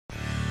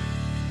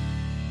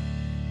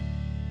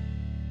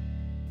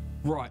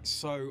Right,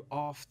 so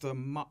after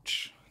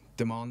much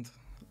demand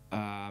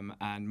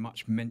and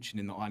much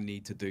mentioning that I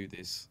need to do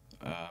this,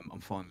 I'm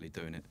finally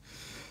doing it.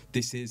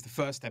 This is the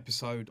first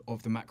episode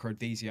of the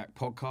Macrodesiac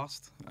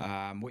podcast.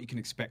 What you can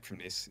expect from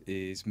this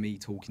is me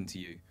talking to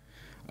you,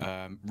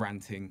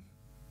 ranting,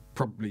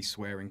 probably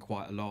swearing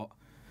quite a lot,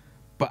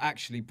 but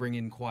actually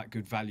bringing quite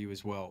good value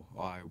as well,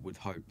 I would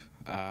hope,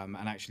 and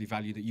actually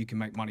value that you can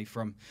make money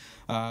from,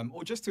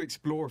 or just to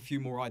explore a few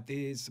more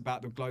ideas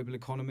about the global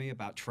economy,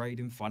 about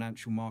trading,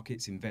 financial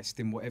markets,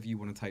 investing, whatever you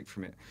want to take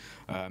from it.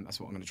 That's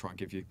what I'm going to try and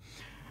give you.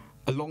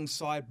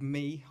 Alongside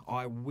me,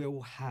 I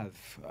will have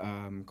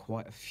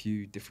quite a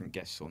few different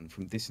guests on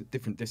from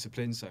different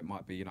disciplines. So it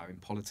might be, in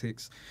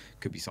politics,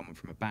 could be someone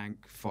from a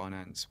bank,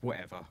 finance,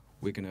 whatever.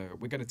 We're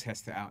gonna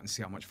test it out and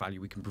see how much value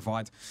we can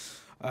provide.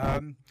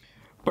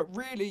 But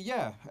really,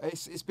 yeah,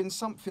 it's been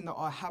something that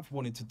I have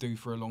wanted to do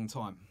for a long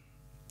time.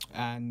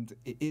 And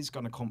it is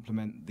going to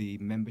complement the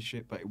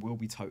membership, but it will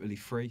be totally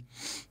free.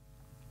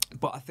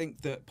 But I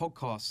think that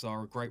podcasts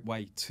are a great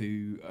way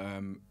to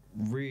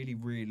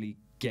really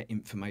get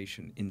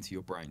information into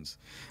your brains.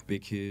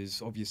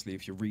 Because obviously,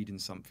 if you're reading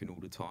something all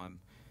the time,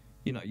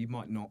 you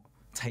might not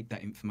take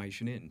that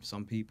information in.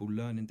 Some people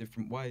learn in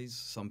different ways.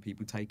 Some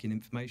people take in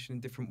information in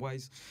different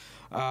ways.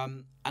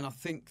 And I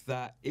think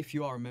that if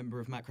you are a member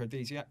of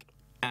Macrodesiac,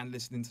 and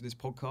listening to this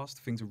podcast,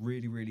 things are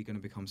really going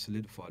to become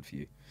solidified for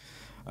you.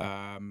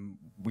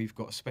 We've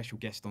got a special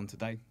guest on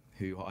today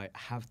who I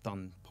have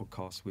done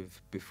podcasts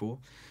with before.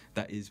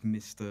 That is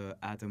Mr.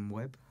 Adam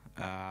Webb.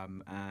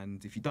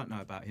 And if you don't know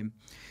about him,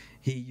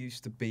 he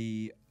used to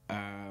be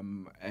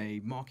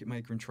a market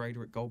maker and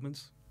trader at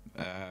Goldman's.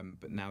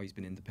 But now he's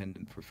been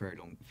independent for a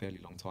fairly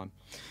long time.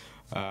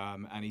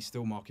 And he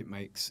still market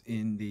makes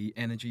in the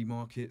energy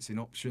markets, in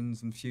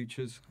options and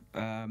futures.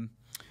 And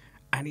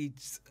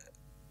he's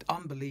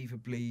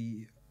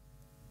unbelievably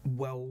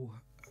well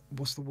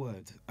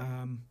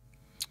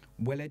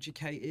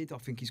educated. I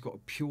think he's got a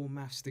pure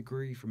maths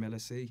degree from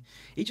LSE.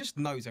 He just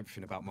knows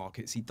everything about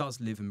markets. He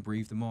does live and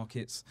breathe the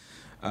markets,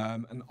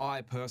 and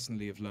I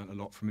personally have learnt a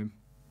lot from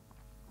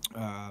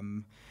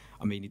him.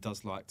 He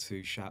does like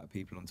to shout at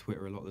people on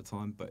Twitter a lot of the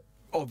time, but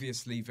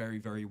obviously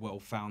very well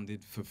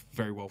founded for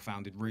very well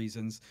founded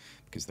reasons,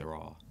 because there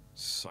are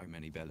so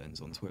many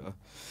bellends on Twitter,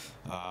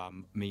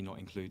 me not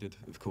included,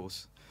 of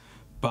course.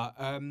 But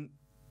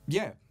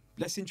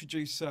let's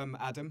introduce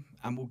Adam,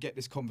 and we'll get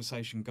this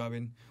conversation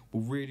going.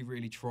 We'll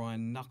really try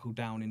and knuckle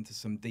down into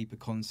some deeper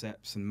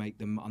concepts and make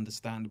them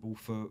understandable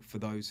for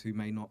those who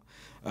may not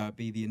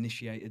be the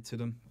initiated to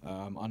them.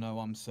 I know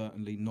I'm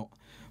certainly not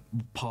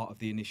part of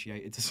the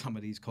initiated to some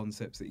of these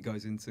concepts that he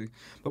goes into.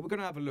 But we're going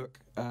to have a look,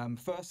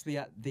 firstly,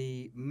 at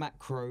the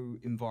macro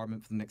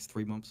environment for the next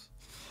 3 months.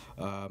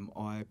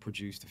 I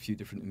produced a few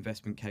different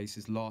investment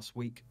cases last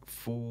week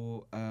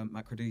for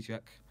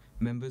Macrodesiac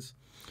members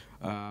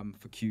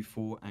for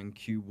Q4 and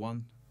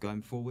Q1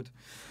 going forward.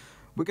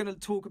 We're going to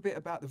talk a bit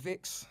about the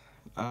VIX,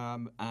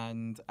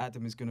 and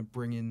Adam is going to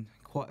bring in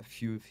quite a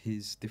few of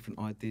his different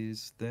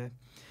ideas there.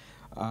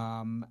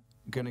 Going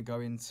to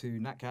go into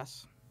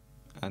natgas,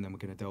 and then we're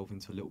going to delve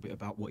into a little bit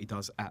about what he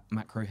does at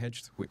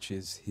Macrohedged, which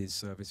is his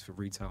service for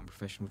retail and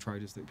professional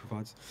traders that he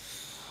provides.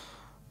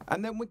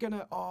 And then we're going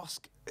to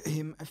ask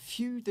him a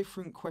few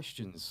different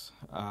questions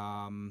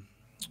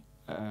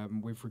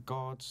with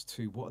regards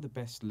to what are the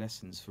best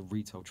lessons for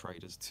retail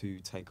traders to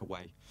take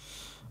away,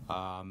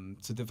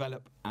 to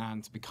develop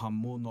and to become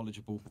more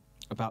knowledgeable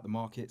about the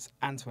markets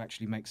and to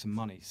actually make some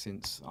money,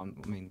 since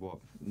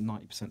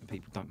 90% of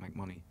people don't make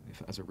money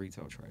as a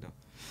retail trader.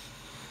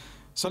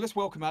 So let's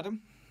welcome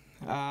Adam.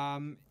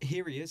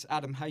 Here he is.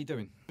 Adam, how you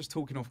doing? Just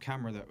talking off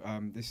camera that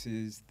this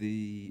is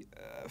the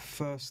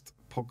first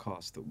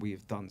podcast that we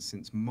have done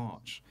since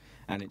March,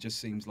 and it just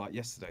seems like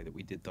yesterday that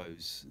we did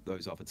those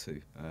other two.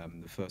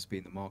 The first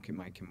being the market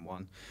making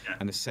one,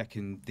 and the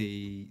second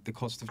the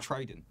cost of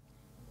trading.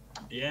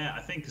 Yeah,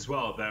 I think as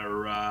well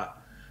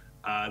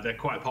they're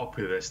quite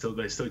popular.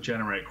 They still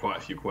generate quite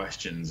a few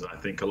questions. I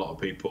think a lot of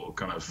people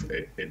kind of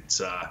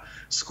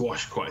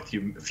squashed quite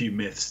a few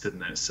myths,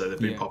 didn't it? So they've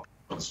been popular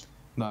ones.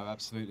 No,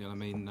 absolutely.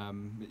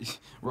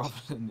 Rather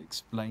than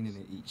explaining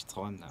it each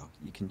time now,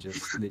 you can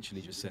just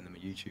literally just send them a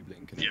YouTube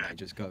link and they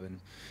just go and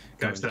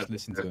just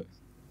listen to it.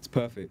 It's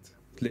perfect.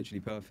 It's literally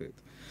perfect.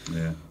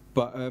 Yeah.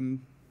 But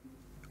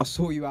I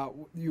saw you out.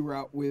 You were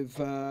out with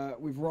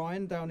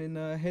Ryan down in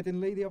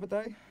Headingley the other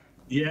day.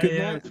 Yeah, Good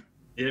night.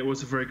 Yeah, it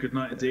was a very good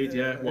night indeed.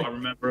 Yeah, what I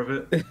remember of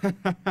it.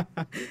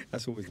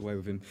 That's always the way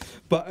with him.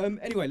 But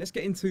anyway, let's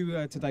get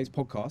into today's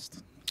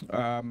podcast.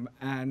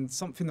 And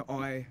something that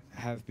I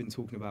have been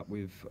talking about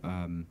with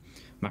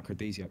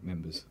Macrodesiac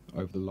members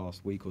over the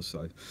last week or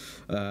so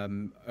are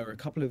a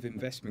couple of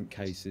investment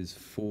cases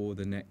for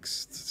the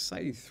next,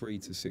 say, 3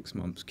 to 6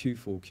 months,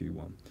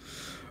 Q4,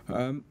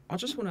 Q1. I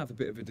just want to have a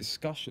bit of a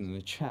discussion and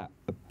a chat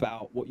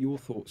about what your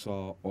thoughts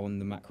are on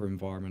the macro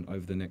environment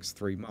over the next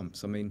 3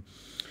 months.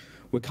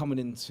 We're coming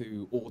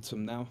into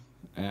autumn now,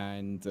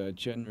 and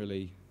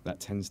generally that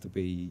tends to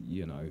be,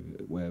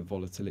 where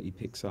volatility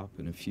picks up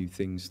and a few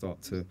things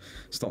start to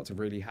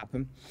really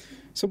happen.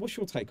 So what's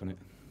your take on it?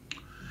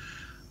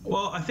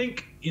 Well, I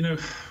think,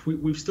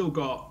 we've still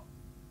got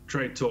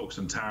trade talks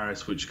and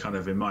tariffs, which kind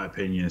of, in my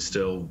opinion, is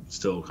still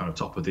kind of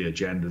top of the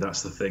agenda.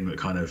 That's the thing that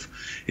kind of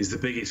is the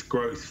biggest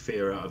growth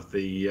fear out of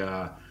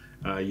the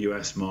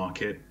US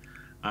market.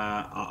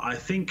 I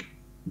think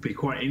be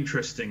quite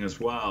interesting as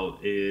well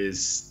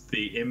is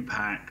the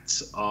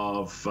impact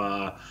of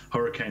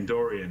Hurricane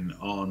Dorian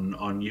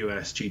on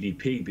US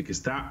GDP,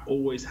 because that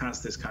always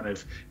has this kind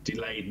of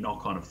delayed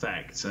knock-on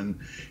effect. And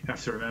you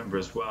have to remember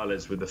as well,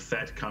 is with the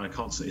Fed kind of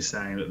constantly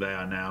saying that they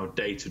are now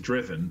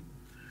data-driven,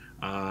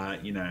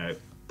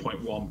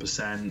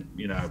 0.1%,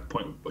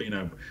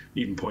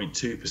 even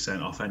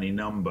 0.2% off any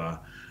number.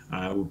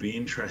 Would be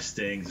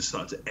interesting to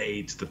start to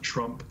aid the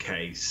Trump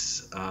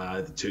case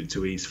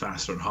to ease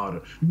faster and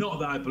harder. Not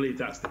that I believe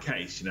that's the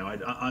case.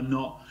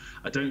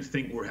 I don't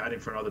think we're heading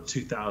for another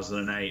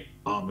 2008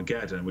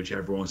 Armageddon, which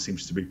everyone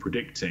seems to be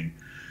predicting.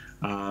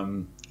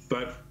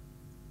 But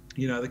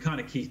the kind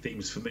of key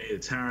themes for me, the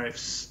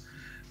tariffs.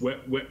 Where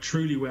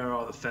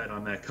are the Fed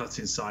on their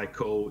cutting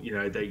cycle?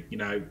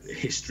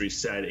 History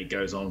said it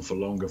goes on for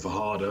longer, for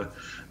harder.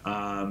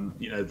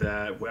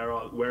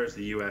 Where is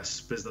the US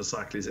business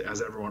cycle?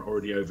 Has everyone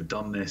already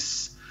overdone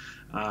this?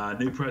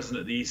 New president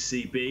of the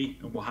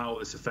ECB, and how will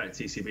this affect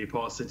ECB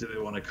policy? Do they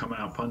want to come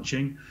out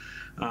punching?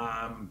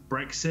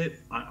 Brexit,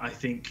 I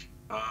think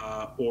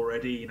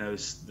already,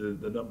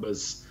 the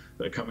numbers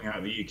that are coming out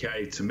of the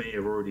UK to me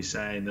are already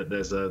saying that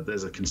there's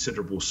a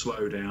considerable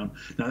slowdown.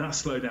 Now that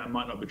slowdown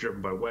might not be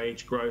driven by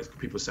wage growth.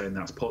 People are saying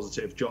that's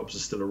positive. Jobs are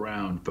still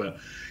around, but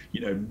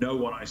no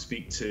one I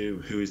speak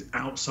to who is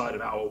outside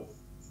of our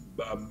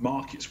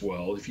markets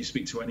world, if you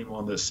speak to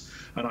anyone that's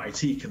an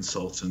IT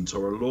consultant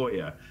or a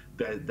lawyer,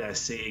 they're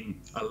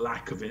seeing a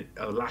lack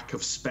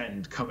of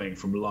spend coming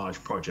from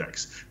large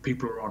projects.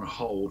 People are on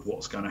hold.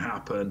 What's going to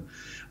happen?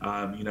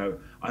 I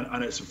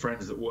know some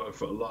friends that work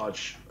for a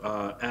large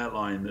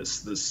airline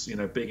that's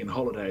big in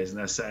holidays, and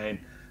they're saying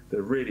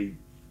they're really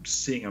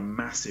seeing a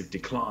massive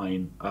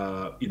decline,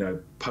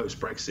 post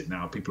Brexit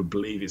now. People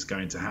believe it's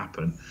going to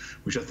happen,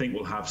 which I think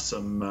will have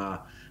some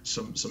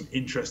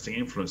interesting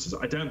influences.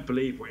 I don't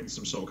believe we're in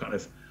some sort of kind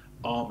of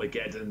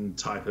Armageddon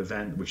type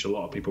event, which a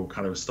lot of people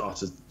kind of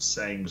started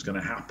saying was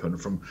going to happen,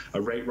 from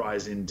a rate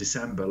rise in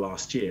December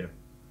last year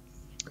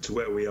to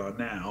where we are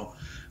now.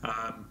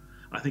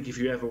 I think if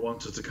you ever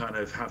wanted to kind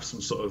of have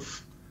some sort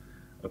of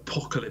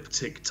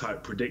apocalyptic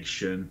type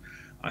prediction,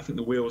 I think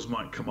the wheels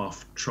might come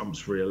off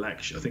Trump's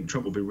re-election. I think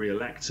Trump will be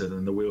re-elected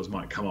and the wheels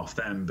might come off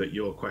them. But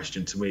your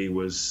question to me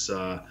was,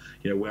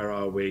 where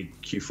are we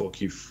Q4,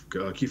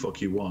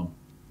 Q1?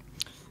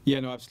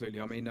 Yeah, no,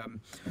 absolutely. I mean,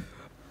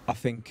 I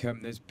think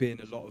there's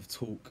been a lot of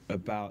talk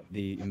about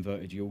the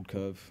inverted yield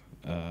curve,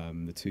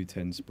 the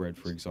 210 spread,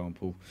 for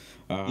example.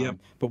 But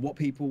what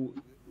people...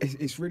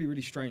 It's really,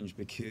 really strange,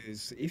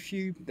 because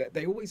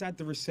they always add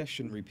the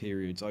recessionary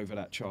periods over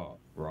that chart,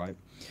 right?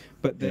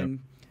 But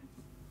then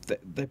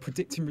they're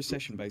predicting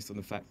recession based on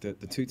the fact that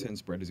the 210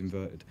 spread is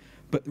inverted.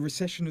 But the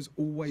recession has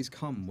always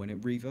come when it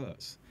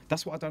reverts.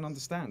 That's what I don't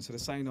understand. So they're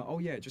saying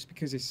that, just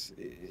because it's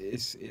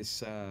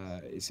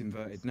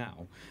inverted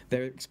now,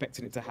 they're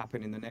expecting it to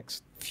happen in the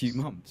next few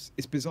months.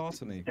 It's bizarre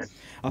to me.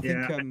 I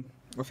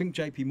think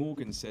JP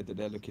Morgan said that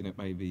they're looking at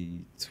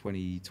maybe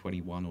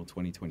 2021 or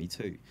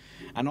 2022,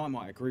 and I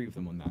might agree with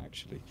them on that,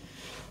 actually.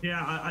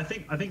 Yeah, I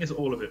think it's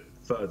all a bit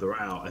further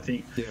out. I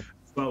think. Yeah.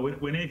 Well,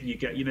 whenever you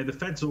get, the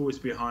Fed's always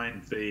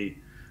behind the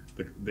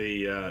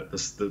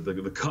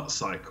cut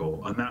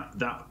cycle, and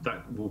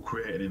that will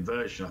create an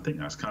inversion. I think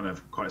that's kind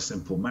of quite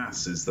simple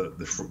maths, is that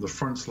the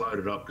front's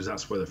loaded up because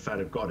that's where the Fed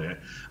have got it,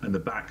 and the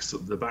back's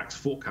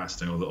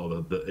forecasting,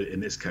 or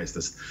in this case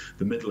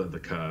the middle of the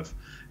curve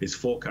is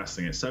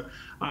forecasting it. So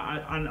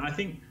I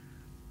think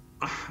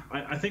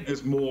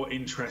there's more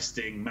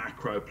interesting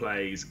macro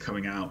plays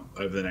coming out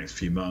over the next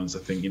few months. I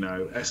think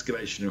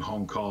escalation in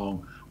Hong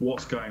Kong,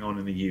 what's going on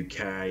in the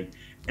UK,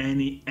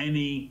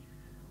 any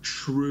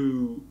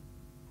true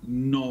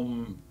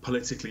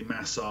non-politically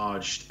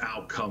massaged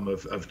outcome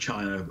of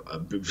China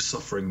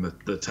suffering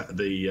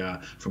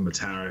from the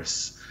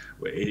tariffs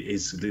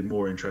is the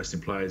more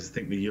interesting players. I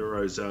think the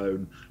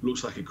Eurozone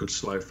looks like it could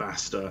slow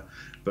faster,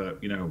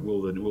 but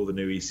will the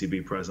new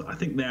ECB president? I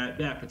think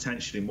they're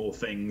potentially more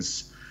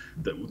things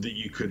that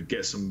you could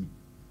get some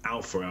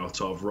alpha out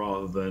of,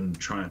 rather than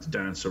trying to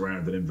dance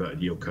around an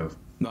inverted yield curve.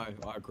 No,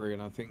 I agree,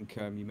 and I think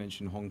you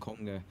mentioned Hong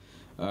Kong there.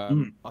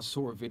 I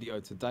saw a video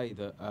today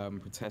that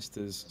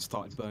protesters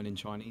started burning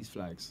Chinese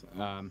flags.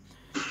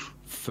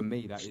 For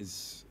me, that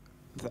is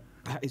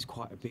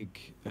quite a big,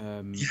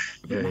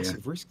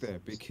 massive risk there,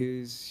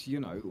 because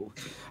and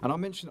I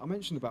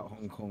mentioned about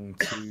Hong Kong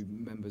to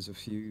members a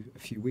few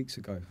weeks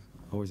ago,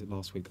 or was it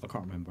last week? I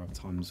can't remember.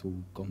 Time's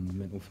all gone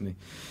mental for me.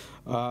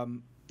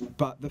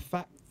 But the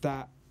fact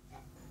that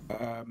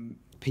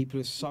people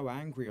are so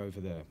angry over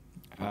there,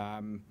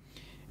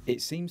 it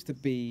seems to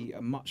be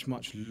a much,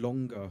 much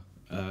longer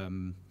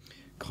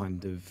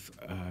kind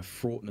of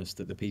fraughtness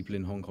that the people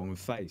in Hong Kong have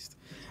faced.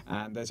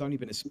 And there's only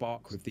been a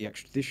spark with the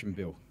extradition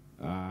bill.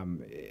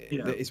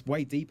 It's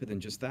way deeper than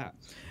just that.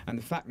 And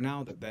the fact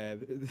now that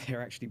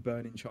they're actually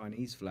burning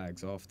Chinese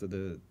flags after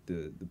the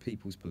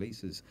People's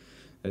Police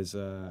has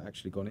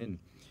actually gone in,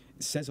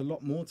 it says a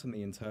lot more to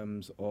me in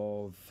terms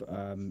of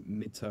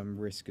midterm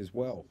risk as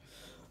well.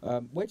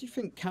 Where do you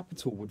think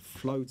capital would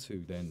flow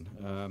to then,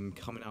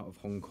 coming out of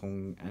Hong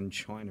Kong and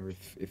China,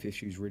 if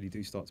issues really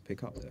do start to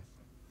pick up there?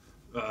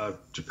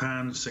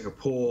 Japan,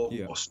 Singapore,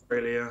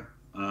 Australia,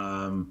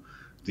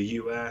 the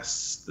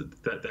US,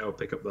 that they'll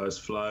pick up those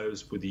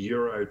flows. With the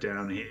euro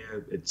down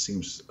here, it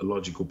seems a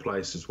logical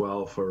place as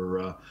well for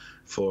a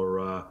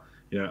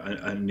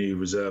new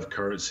reserve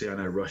currency. I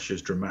know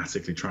Russia's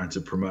dramatically trying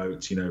to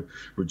promote,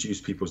 reduce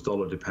people's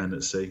dollar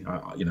dependency.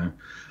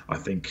 I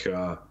think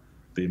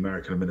the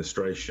American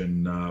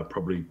administration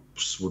probably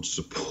would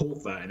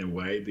support that in a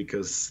way,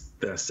 because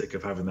they're sick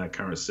of having their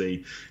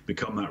currency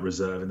become that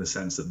reserve, in the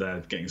sense that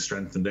they're getting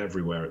strengthened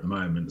everywhere at the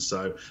moment.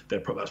 So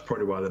that's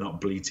probably why they're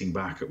not bleating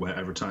back at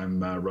every time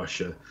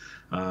Russia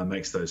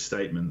makes those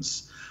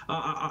statements.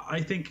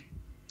 I think,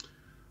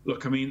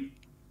 look, I mean,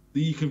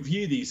 you can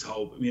view these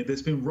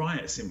there's been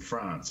riots in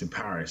France, in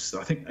Paris.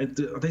 I think,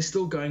 are they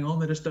still going on?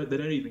 They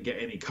don't even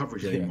get any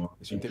coverage anymore.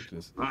 It's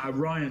ridiculous.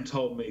 Ryan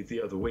told me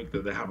the other week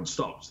that they haven't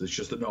stopped. It's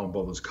just that no one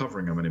bothers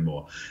covering them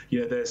anymore.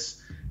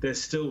 There's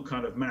still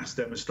kind of mass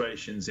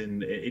demonstrations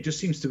it just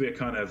seems to be a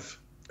kind of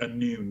a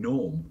new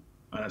norm.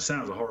 And it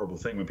sounds a horrible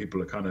thing when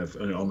people are kind of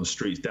on the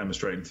streets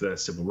demonstrating for their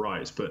civil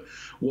rights. But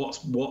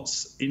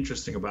what's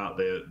interesting about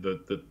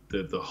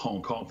the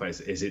Hong Kong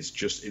phase is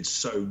it's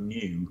so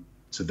new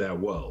to their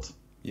world.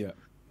 Yeah,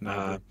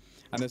 and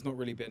there's not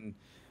really been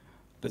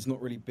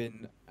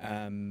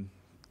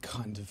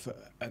kind of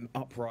an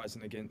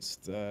uprising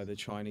against the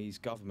Chinese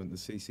government, the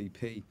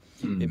CCP,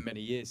 in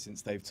many years,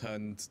 since they've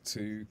turned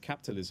to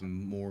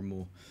capitalism more and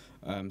more.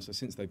 So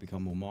since they've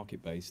become more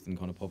market-based and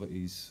kind of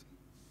poverty's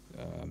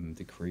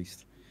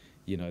decreased,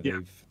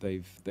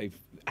 they've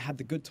had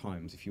the good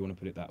times, if you want to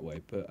put it that way.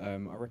 But I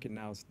reckon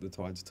now the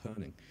tide's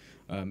turning,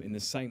 in the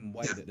same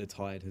way that the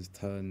tide has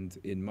turned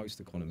in most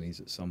economies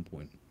at some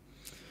point,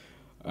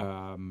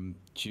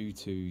 due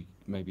to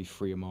maybe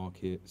freer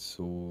markets,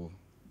 or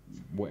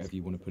whatever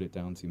you want to put it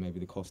down to, maybe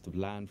the cost of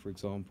land, for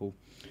example.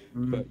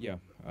 But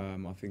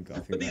I think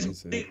but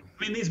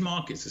these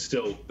markets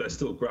are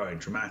still growing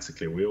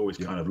dramatically. We always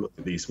kind of look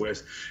at these,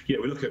 whereas we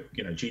look at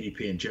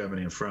GDP in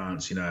Germany and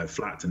France,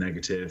 flat to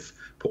negative.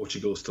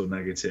 Portugal still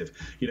negative.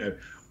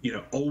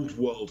 Old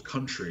world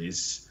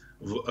countries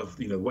of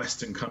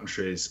Western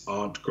countries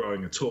aren't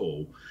growing at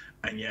all,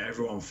 and yet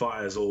everyone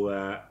fires all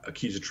their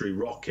accusatory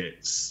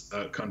rockets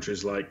at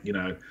countries like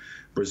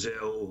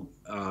Brazil,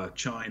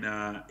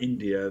 China,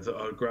 India, that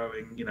are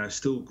growing,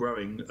 still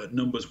growing at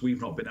numbers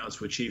we've not been able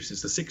to achieve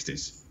since the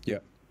 60s. Yeah,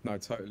 no,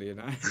 totally,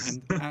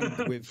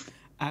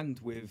 and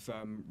with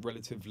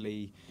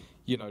relatively,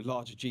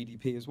 larger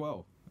GDP as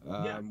well,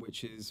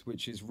 which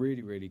is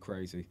really, really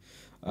crazy.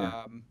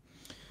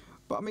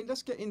 But I mean,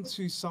 let's get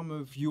into some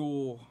of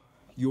your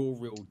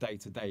real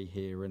day-to-day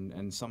here,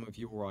 and some of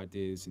your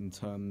ideas in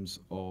terms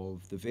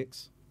of the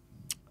VIX.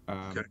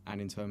 And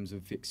in terms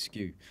of VIX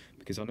skew,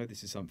 because I know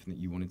this is something that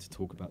you wanted to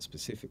talk about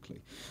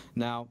specifically.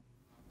 Now,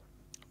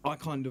 I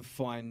kind of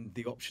find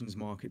the options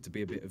market to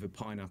be a bit of a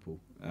pineapple,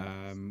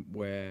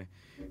 where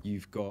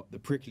you've got the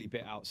prickly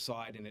bit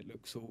outside and it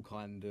looks all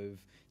kind of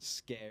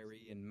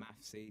scary and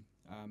mathsy,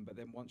 but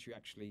then once you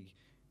actually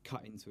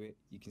cut into it,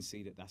 you can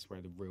see that that's where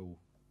the real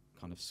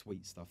kind of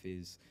sweet stuff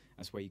is.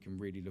 That's where you can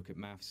really look at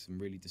maths and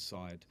really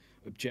decide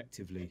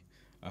objectively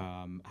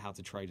how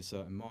to trade a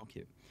certain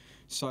market.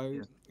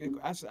 So,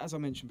 as I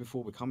mentioned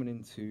before, we're coming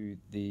into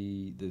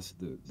the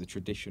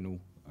traditional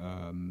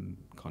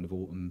kind of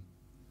autumn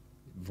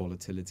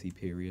volatility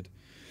period.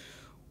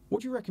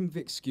 What do you reckon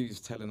VIX skew is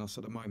telling us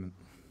at the moment?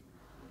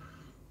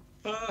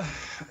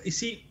 You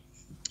see,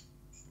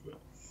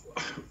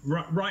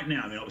 right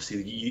now, I mean,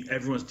 obviously,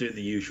 everyone's doing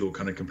the usual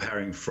kind of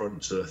comparing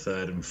front to the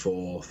third and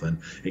fourth,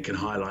 and it can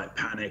highlight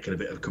panic and a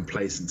bit of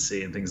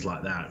complacency and things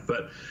like that.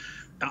 But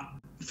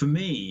for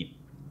me,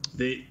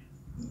 the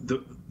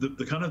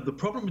kind of the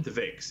problem with the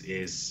VIX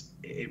is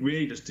it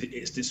really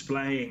it's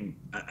displaying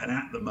an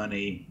at the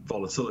money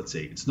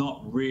volatility. It's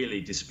not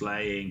really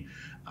displaying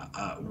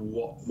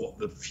what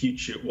the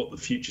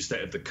future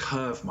state of the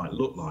curve might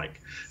look like.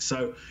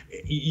 So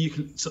you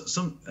can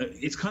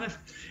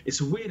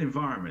it's a weird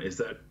environment. Is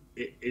that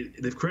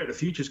they've created a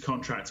futures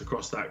contract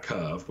across that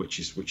curve, which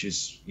is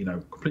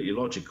completely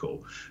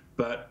logical.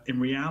 But in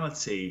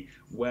reality,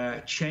 where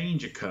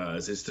change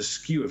occurs is the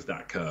skew of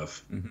that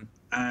curve. Mm-hmm.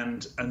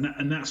 And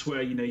that's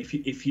where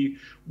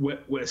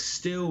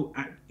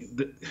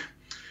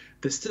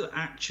there's still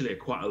actually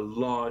quite a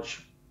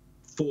large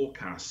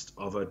forecast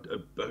of a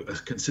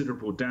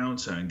considerable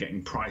downturn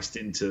getting priced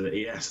into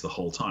the ES the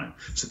whole time.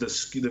 So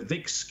the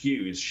VIX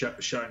skew is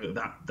showing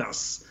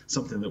that's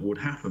something that would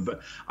happen.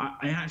 But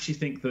I actually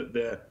think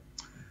that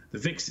the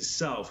VIX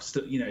itself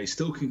still,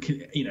 still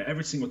can,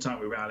 every single time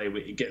we rally,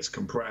 it gets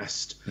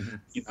compressed.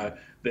 The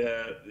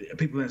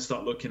people then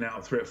start looking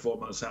out 3 or 4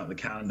 months out in the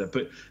calendar,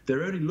 but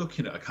they're only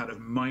looking at a kind of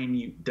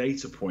minute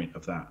data point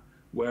of that.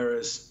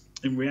 Whereas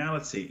in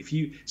reality,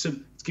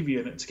 to give you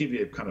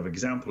a kind of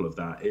example of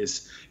that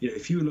is,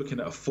 if you were looking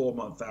at a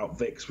 4-month out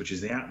VIX, which is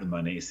the at the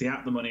money, it's the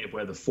at the money of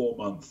where the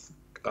 4-month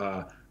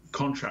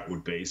contract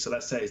would be. So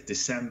let's say it's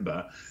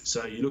December.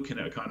 So you're looking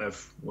at a kind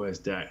of, where's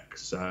deck?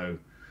 So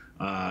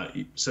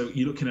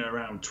you're looking at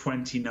around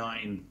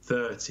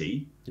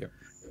 29.30. Yeah.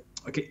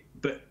 Okay,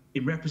 but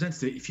in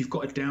representative, if you've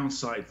got a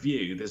downside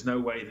view, there's no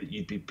way that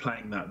you'd be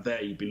playing that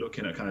there. You'd be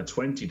looking at kind of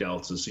 20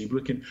 deltas. So you're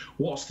looking,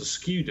 what's the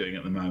skew doing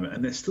at the moment?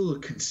 And there's still a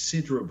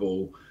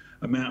considerable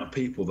amount of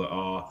people that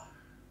are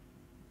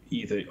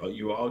either,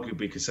 you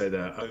arguably could say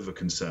they're over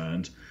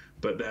concerned,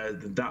 but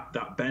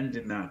that bend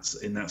in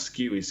that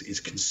skew is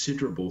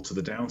considerable to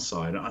the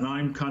downside. And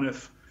I'm kind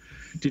of,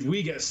 did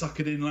we get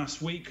suckered in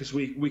last week because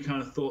we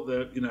kind of thought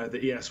that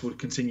the ES would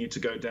continue to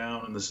go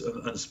down and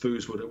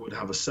SPOOs would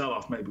have a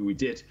sell-off? Maybe we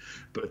did,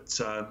 but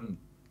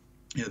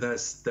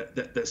there's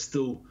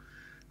still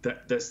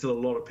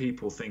a lot of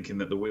people thinking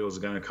that the wheels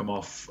are going to come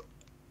off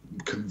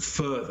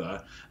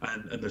further,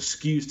 and the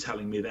skew's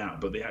telling me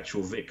that, but the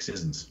actual VIX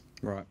isn't.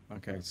 Right.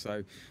 Okay.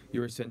 So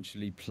you're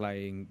essentially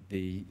playing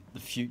the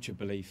future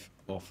belief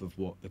off of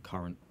what the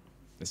current,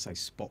 let's say,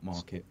 spot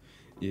market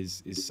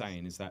is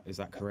saying. Is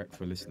that correct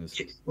for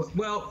listeners? Well,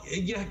 no.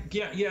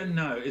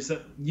 Is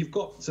that you've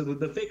got, so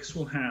the VIX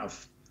will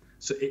have,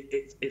 so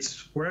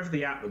it's wherever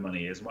the at the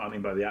money is. What I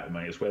mean by the at the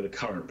money is where the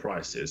current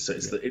price is. So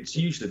it's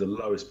usually the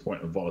lowest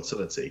point of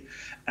volatility,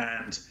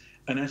 and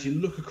as you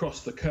look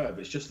across the curve,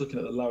 it's just looking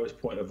at the lowest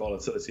point of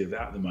volatility of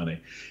at the money.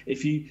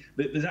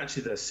 There's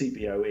actually the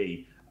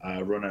CBOE.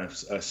 Run a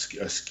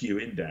skew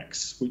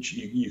index, which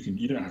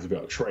you don't have to be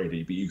able to trade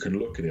it, but you can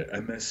look at it,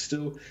 and there's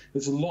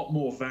a lot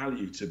more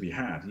value to be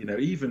had.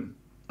 Even,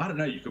 I don't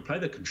know, you could play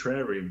the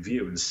contrarian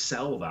view and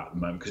sell that at the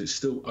moment because it's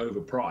still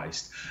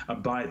overpriced,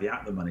 and buy the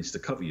at the monies to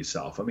cover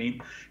yourself. I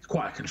mean, it's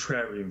quite a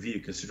contrarian view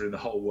considering the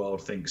whole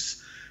world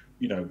thinks,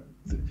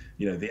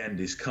 the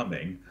end is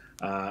coming,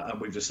 and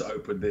we've just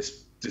opened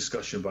this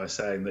discussion by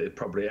saying that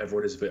probably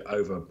everyone is a bit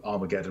over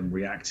Armageddon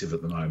reactive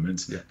at the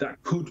moment. Yeah.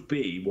 That could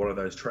be one of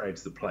those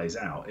trades that plays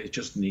out. It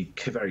just needs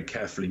very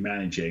carefully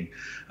managing,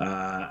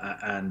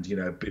 and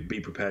be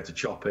prepared to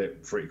chop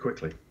it pretty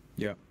quickly.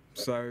 Yeah.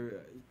 So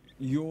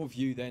your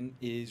view then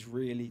is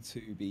really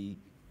to be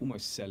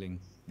almost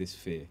selling this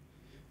fear,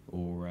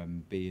 or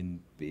being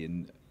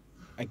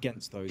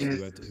against those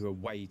who are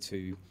way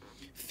too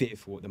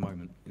fearful at the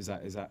moment. Is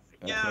that a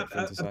correct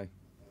thing to say?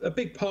 A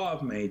big part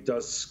of me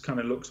does kind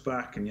of looks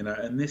back, and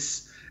in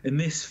this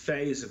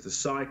phase of the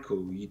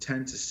cycle, you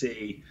tend to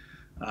see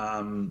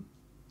the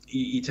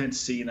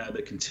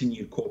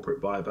continued corporate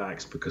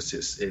buybacks because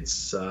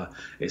it's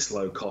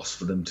low cost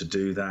for them to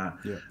do that.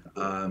 Yeah.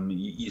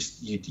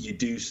 You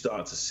do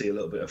start to see a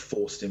little bit of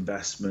forced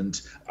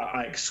investment.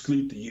 I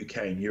exclude the UK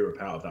and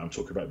Europe out of that. I'm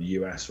talking about the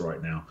US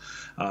right now.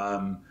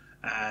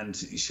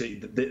 And you see,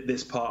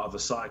 this part of the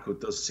cycle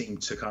does seem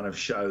to kind of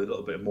show a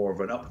little bit more of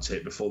an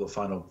uptick before the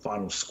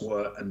final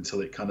squirt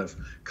until it kind of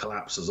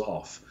collapses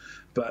off.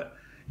 But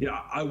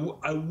I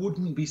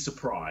wouldn't be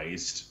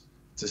surprised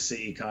to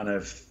see kind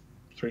of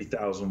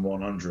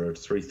 3,100,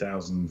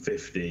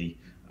 3,050,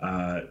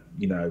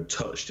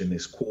 touched in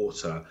this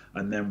quarter,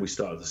 and then we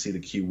started to see the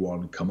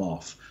Q1 come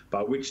off.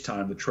 By which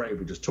time the trade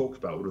we just talked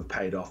about would have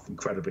paid off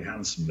incredibly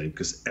handsomely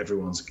because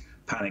everyone's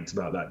panicked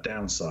about that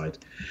downside.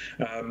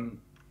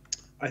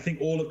 I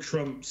think all of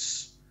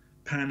Trump's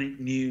panic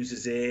news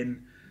is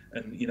in,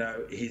 and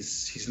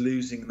he's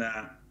losing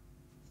that,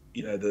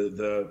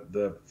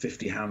 the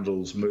 50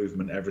 handles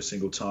movement every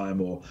single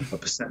time, or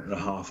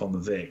 1.5% on the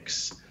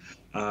VIX,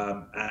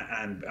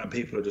 and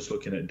people are just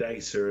looking at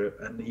data,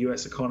 and the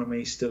U.S.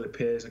 economy still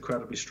appears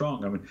incredibly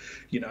strong. I mean,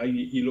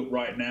 you look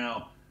right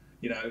now,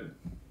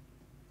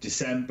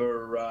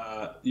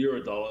 December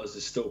Eurodollars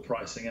is still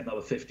pricing another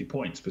 50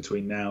 points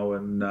between now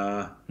and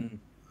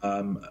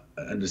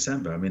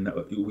December. I mean,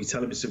 we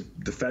tell them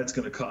the Fed's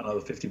going to cut another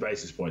 50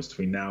 basis points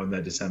between now and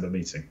their December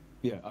meeting.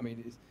 Yeah, I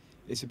mean,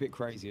 it's a bit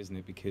crazy, isn't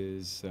it?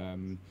 Because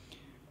in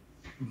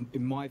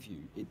my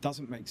view, it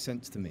doesn't make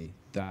sense to me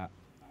that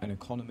an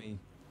economy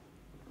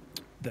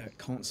that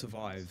can't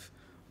survive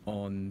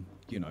on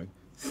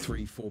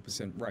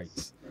 3-4%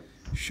 rates,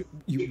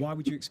 why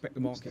would you expect the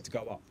market to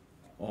go up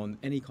on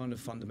any kind of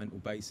fundamental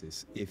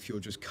basis if you're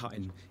just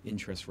cutting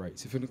interest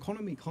rates? If an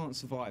economy can't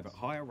survive at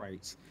higher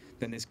rates,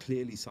 then there's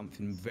clearly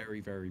something very,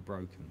 very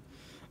broken.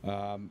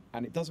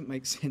 And it doesn't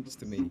make sense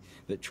to me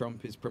that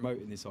Trump is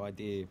promoting this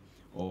idea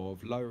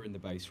of lowering the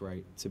base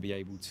rate to be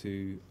able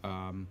to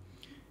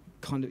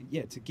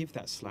to give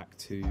that slack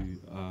to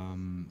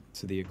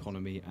the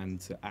economy and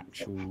to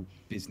actual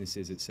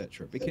businesses,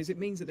 etc. Because it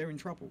means that they're in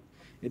trouble.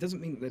 It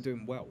doesn't mean that they're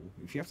doing well.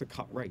 If you have to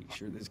cut rates,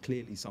 there's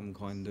clearly some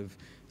kind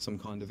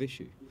of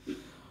issue.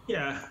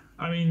 Yeah,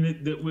 I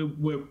mean,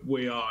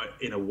 we are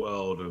in a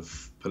world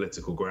of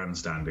political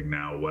grandstanding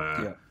now,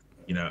 where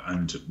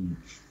and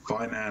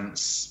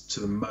finance to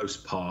the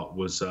most part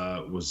was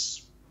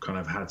kind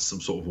of had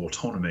some sort of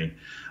autonomy,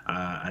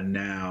 and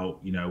now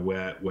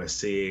we're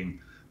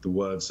seeing the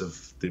words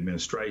of the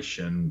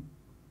administration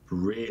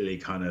really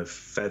kind of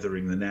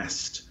feathering the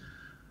nest,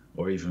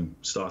 or even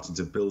starting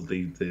to build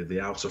the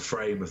outer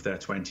frame of their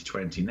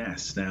 2020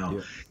 nest. Now,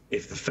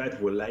 if the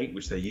Fed were late,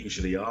 which they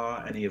usually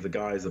are, any of the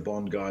guys, the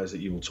bond guys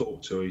that you will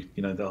talk to,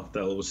 they'll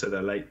always say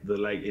they're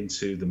late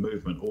into the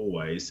movement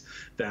always.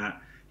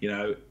 That,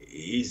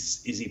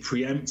 is he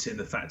preempting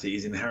the fact that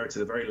he's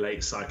inherited a very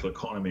late cycle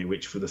economy,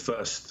 which for the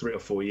first 3 or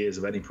 4 years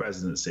of any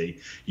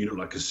presidency, you look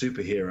like a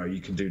superhero,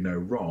 you can do no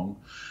wrong,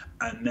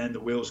 and then the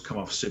wheels come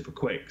off super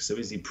quick. So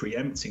is he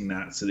preempting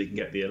that so they can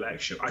get the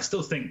election? I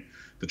still think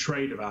the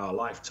trade of our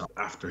lifetime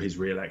after his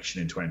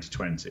re-election in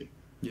 2020.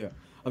 Yeah,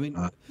 I mean,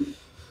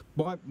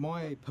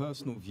 my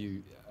personal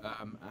view,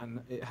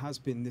 and it has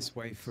been this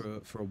way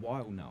for a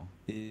while now,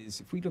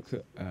 is if we look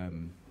at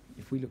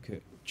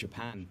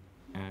Japan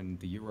and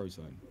the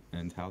Eurozone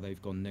and how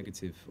they've gone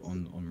negative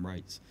on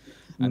rates,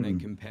 and then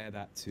compare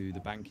that to the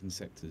banking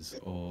sectors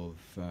of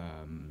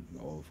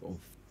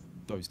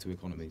those two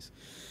economies,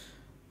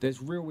 there's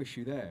real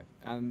issue there.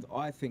 And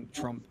I think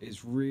Trump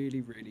is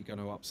really, really going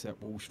to upset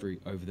Wall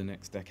Street over the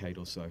next decade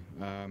or so,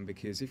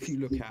 because if you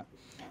look at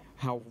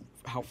how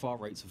far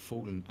rates have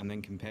fallen and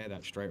then compare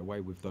that straight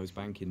away with those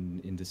banking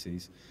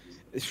indices,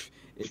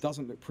 it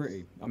doesn't look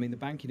pretty. I mean, the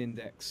banking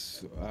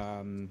index,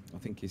 I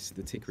think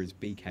the ticker is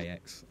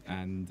BKX,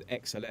 and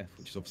XLF,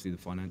 which is obviously the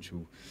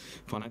financials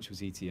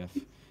ETF.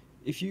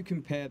 If you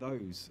compare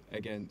those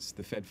against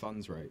the Fed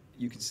funds rate,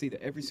 you can see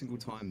that every single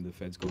time the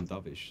Fed's gone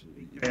dovish,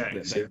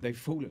 they've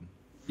fallen.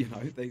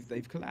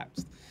 They've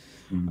collapsed,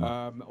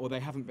 or they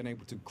haven't been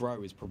able to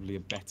grow. Is probably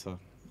a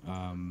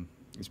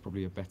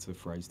better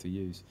phrase to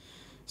use.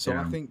 So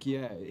I think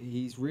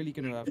he's really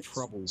going to have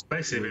trouble. It's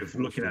basically,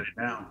 looking at it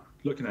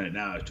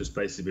now, it's just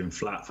basically been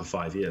flat for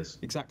 5 years.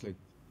 Exactly.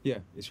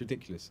 Yeah, it's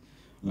ridiculous,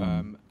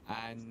 and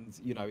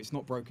it's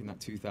not broken that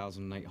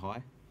 2008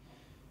 high.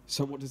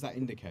 So what does that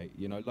indicate?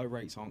 Low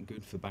rates aren't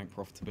good for bank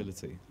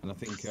profitability. And I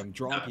think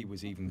Draghi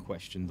was even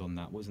questioned on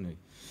that, wasn't he?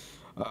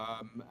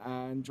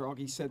 And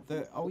Draghi said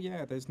that,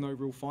 there's no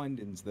real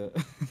findings that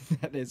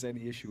there's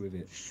any issue with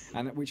it,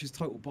 and which is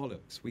total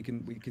bollocks. We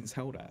can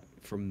tell that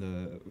from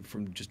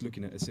just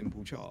looking at a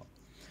simple chart.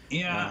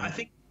 Yeah,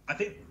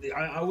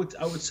 I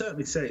would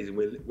certainly say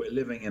we're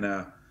living in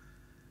a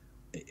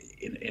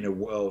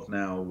world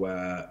now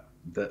where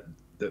that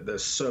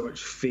there's so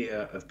much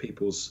fear of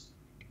people's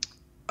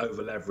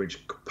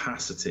over-leveraged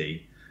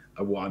capacity.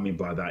 And what I mean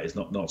by that is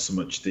not so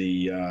much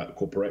the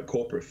corporate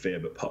fear,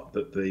 but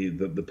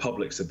the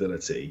public's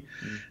ability.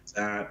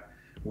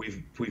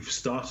 We've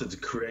started to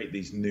create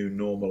these new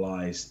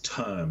normalized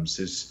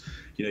terms.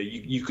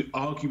 You could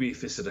argue,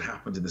 if this had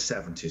happened in the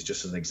 70s,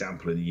 just as an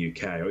example, in the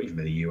UK or even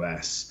in the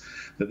US,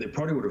 that they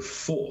probably would have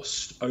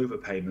forced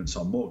overpayments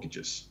on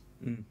mortgages.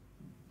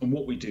 And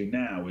what we do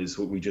now is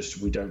we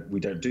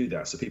don't do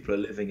that. So people are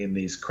living in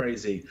these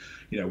crazy,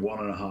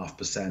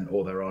 1.5%,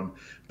 or they're on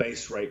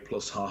base rate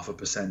plus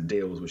 0.5%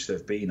 deals, which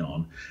they've been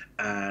on,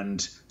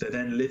 and they're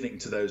then living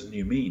to those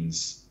new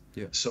means.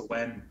 Yeah. So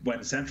when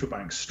central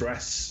banks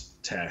stress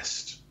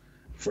test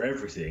for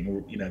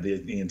everything,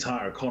 the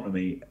entire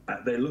economy,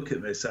 they look at it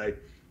and they say,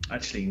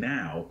 actually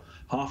now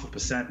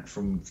 0.5%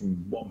 from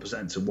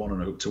 1% to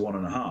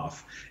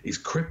 1.5 is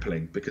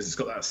crippling, because it's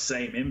got that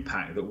same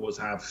impact that was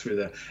have through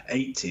the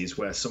 80s,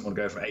 where someone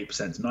go from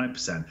 8% to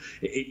 9%.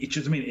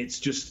 It's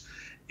just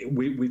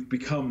we've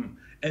become,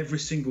 every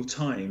single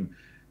time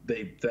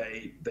they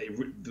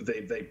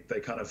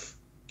kind of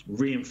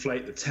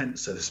reinflate the tent,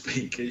 so to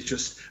speak. It's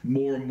just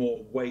more and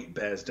more weight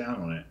bears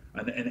down on it,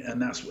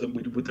 and that's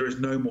there is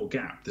no more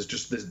gap.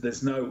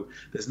 There's no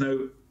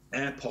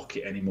air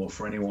pocket anymore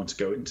for anyone to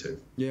go into.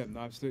 Yeah,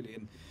 no, absolutely.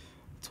 And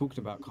talking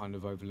about kind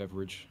of over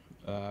leverage,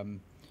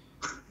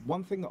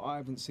 one thing that I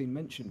haven't seen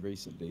mentioned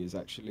recently is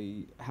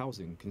actually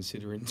housing,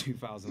 considering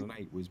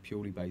 2008 was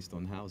purely based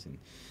on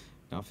housing.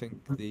 Now, I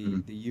think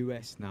the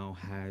US now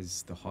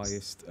has the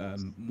highest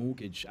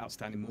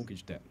outstanding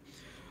mortgage debt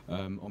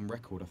on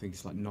record. I think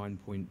it's like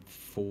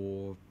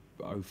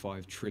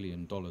 $9.405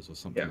 trillion or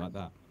something like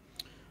that.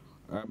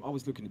 I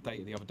was looking at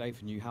data the other day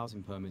for new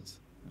housing permits,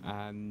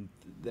 and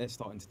they're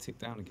starting to tick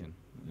down again.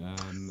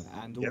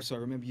 And also,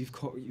 remember, you've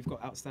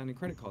got outstanding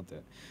credit card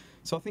debt.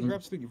 So I think you're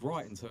absolutely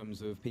right in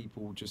terms of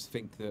people just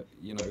think that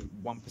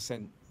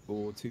 1%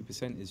 or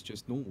 2% is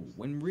just normal,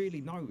 when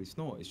really no, it's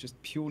not. It's just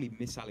purely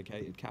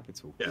misallocated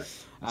capital. Yeah.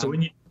 So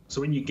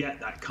when you get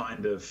that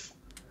kind of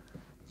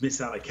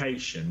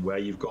misallocation, where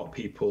you've got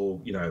people,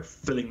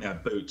 filling their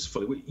boots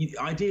fully.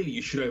 Ideally,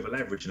 you should over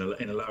leverage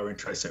in a lower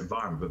interest rate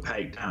environment, but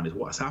pay it down. Is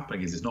what's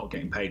happening is it's not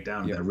getting paid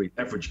down. They're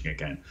re-leveraging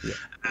again,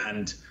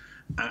 and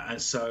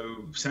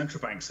so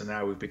central banks are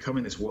now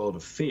becoming this world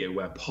of fear,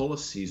 where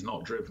policy is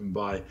not driven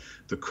by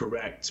the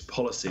correct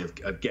policy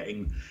of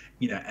getting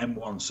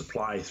M1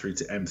 supply through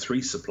to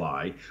M3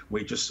 supply.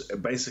 We're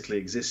just basically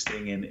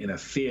existing in a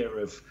fear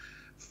of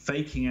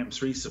faking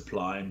M3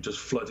 supply and just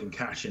flooding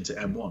cash into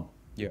M1.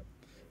 Yeah.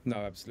 No,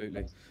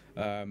 absolutely.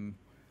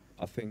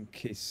 I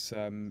think it's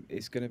going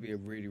to be a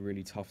really,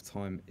 really tough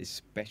time,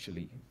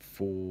 especially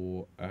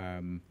for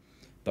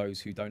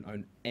those who don't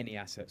own any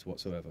assets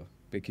whatsoever.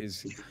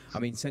 Because, I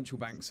mean, central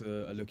banks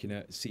are looking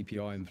at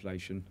CPI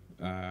inflation,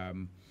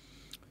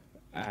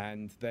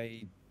 and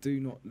they do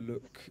not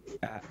look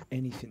at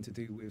anything to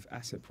do with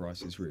asset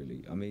prices,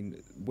 really. I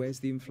mean, where's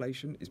the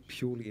inflation? It's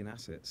purely in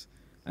assets.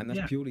 And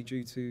that's purely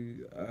due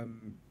to,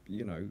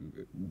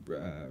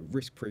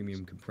 risk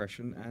premium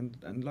compression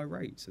and low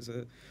rates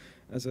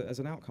as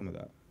an outcome of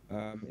that.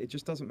 It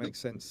just doesn't make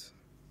sense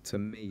to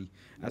me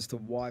as to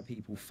why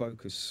people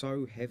focus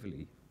so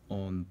heavily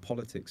on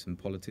politics and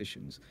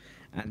politicians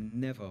and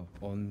never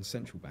on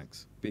central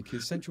banks,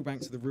 because central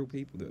banks are the real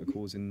people that are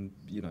causing,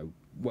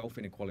 wealth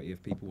inequality,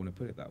 if people want to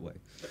put it that way.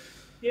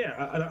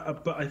 Yeah,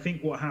 but I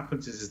think what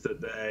happens is that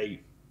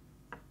they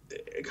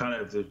kind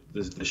of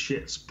the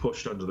shit's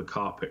pushed under the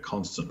carpet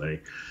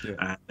constantly,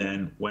 and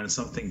then when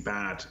something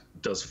bad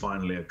does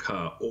finally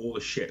occur, all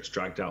the shit's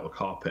dragged out the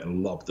carpet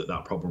and lobbed at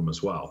that problem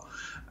as well.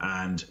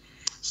 And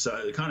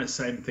so the kind of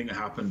same thing that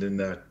happened in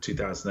the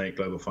 2008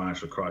 global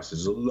financial crisis.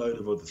 There's a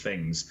load of other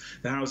things.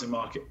 The housing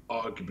market,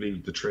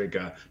 arguably the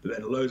trigger, but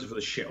then loads of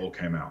other shit all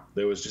came out.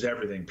 There was just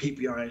everything,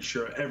 PPI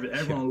insurance,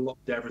 everyone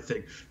locked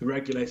everything. The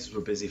regulators were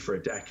busy for a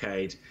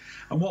decade.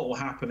 And what will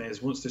happen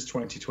is once this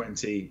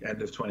 2020,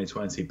 end of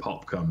 2020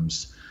 pop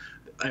comes,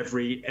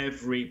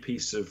 every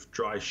piece of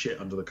dry shit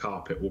under the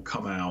carpet will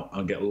come out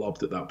and get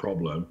lobbed at that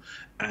problem,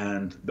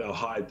 and they'll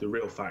hide the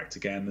real fact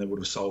again. They would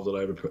have solved a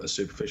load of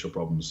superficial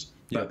problems.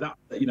 But that,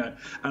 and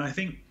I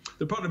think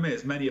the problem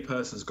is many a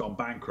person's gone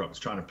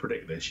bankrupt trying to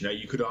predict this.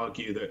 You could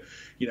argue that,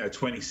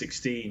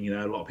 2016,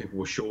 a lot of people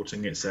were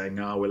shorting it, saying,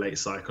 we're late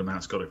cycle, now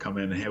it's got to come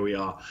in. And here we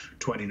are,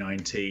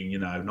 2019,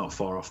 not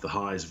far off the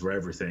highs for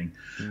everything.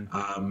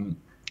 And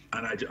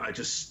I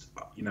just,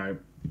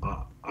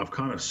 I've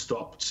kind of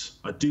stopped.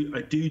 I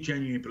do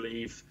genuinely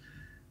believe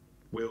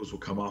wheels will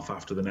come off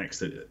after the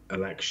next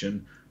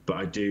election, but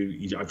I've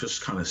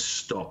just kind of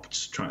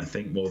stopped trying to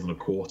think more than a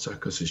quarter,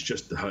 because it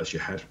hurts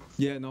your head.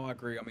 Yeah, no, I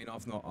agree. I mean,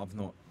 I've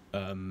not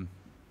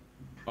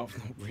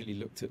really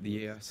looked at the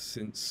year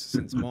since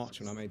March,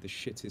 when I made the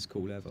shittest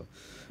call ever,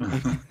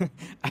 and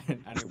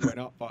it went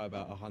up by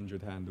about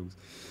 100 handles.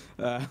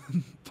 I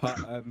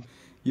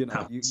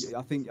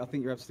think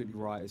you're absolutely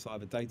right. It's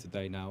either day to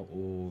day now,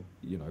 or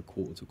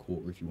quarter to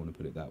quarter, if you want to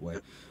put it that way.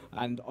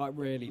 And I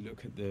rarely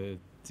look at the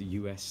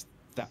US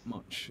that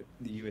much,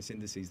 the US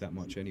indices that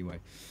much anyway,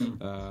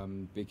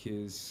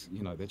 because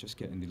they're just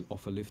getting the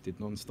offer lifted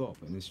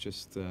non-stop, and it's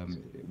just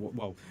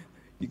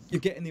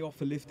you're getting the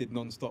offer lifted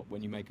non-stop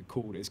when you make a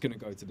call that it's going to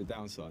go to the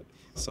downside.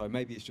 So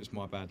maybe it's just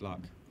my bad luck,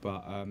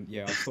 but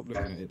I'll stop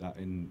looking at it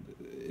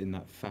in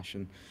that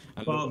fashion,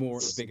 and look more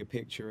at the bigger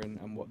picture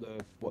and what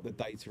the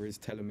data is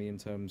telling me in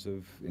terms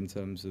of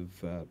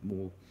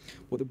more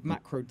what the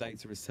macro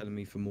data is telling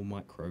me for more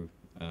micro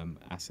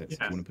assets, if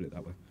you want to put it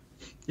that way.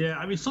 Yeah,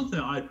 I mean, something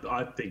that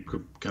I think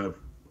could kind of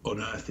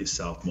unearth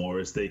itself more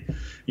is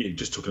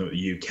just talking about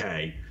the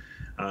UK.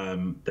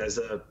 There's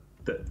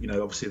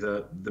obviously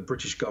the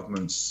British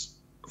government's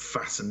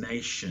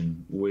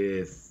fascination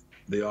with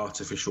the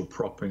artificial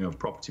propping of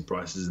property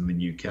prices in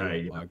the UK.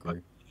 I agree.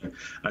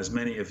 As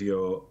many of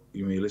your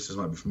listeners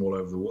might be from all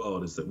over the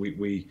world, is that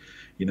we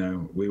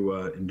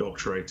were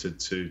indoctrinated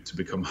to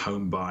become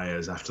home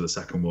buyers after the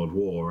Second World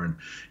War, and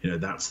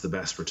that's the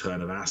best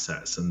return of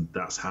assets, and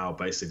that's how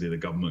basically the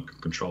government can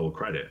control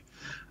credit.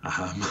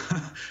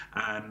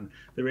 And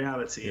the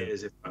reality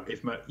is,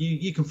 if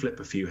you can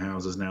flip a few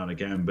houses now and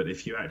again, but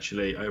if you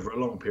actually over a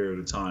long period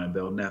of time,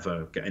 they'll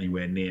never get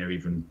anywhere near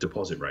even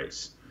deposit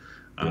rates.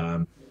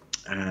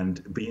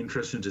 And be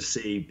interesting to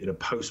see in a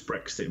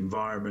post-Brexit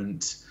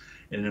environment,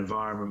 in an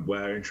environment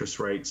where interest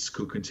rates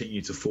could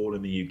continue to fall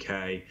in the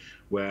UK,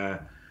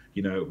 where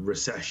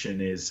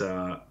recession is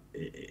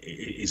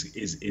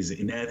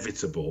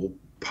inevitable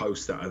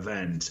post that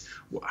event,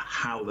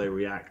 how they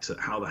react,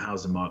 how the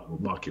housing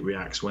market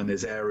reacts when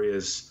there's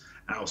areas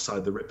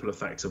outside the ripple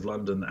effect of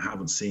London that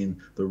haven't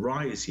seen the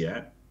rise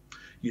yet.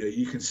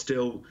 You can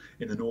still,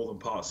 in the northern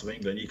parts of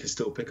England, you can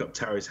still pick up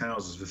terrace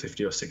houses for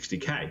 50 or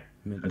 60k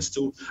and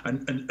still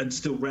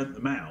rent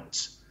them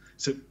out.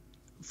 So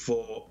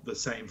for the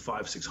same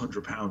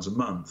 £500-600 a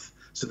month.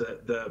 So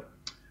that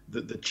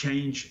the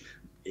change,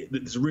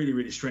 it's really,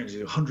 really strange.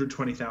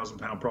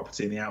 £120,000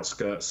 property in the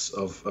outskirts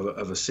of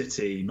a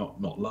city,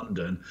 not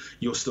London,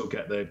 you'll still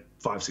get the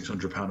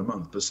 £500-600 a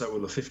month, but so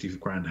will a 50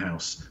 grand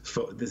house.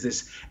 There's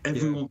this,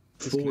 everyone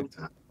afford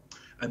that.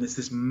 And there's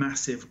this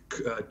massive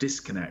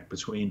disconnect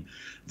between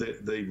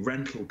the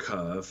rental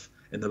curve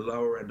in the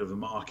lower end of the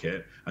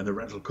market and the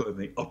rental curve in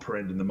the upper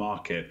end in the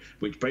market,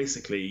 which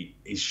basically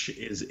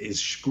is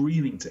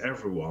screaming to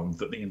everyone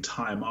that the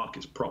entire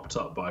market's propped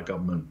up by a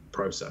government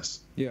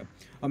process. Yeah,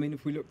 I mean,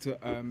 if we looked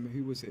at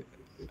who was it?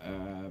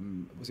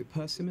 Was it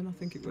Persimmon? I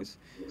think it was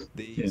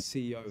the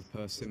CEO of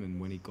Persimmon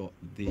when he got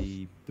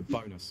the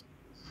bonus,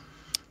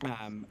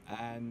 and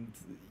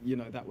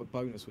that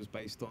bonus was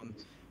based on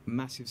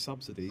massive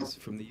subsidies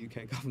from the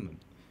UK government.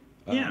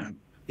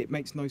 it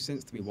makes no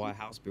sense to me why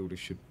house builders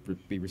should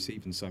be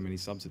receiving so many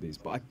subsidies.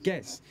 But I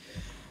guess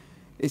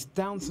it's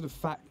down to the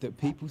fact that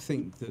people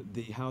think that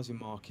the housing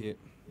market,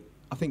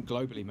 I think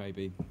globally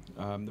maybe,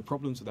 the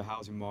problems with the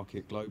housing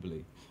market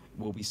globally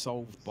will be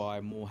solved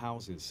by more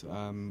houses,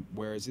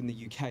 whereas in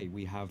the UK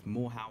we have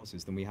more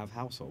houses than we have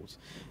households.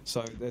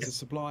 So there's a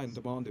supply and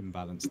demand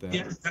imbalance there.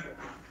 Yeah.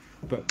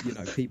 But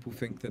people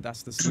think that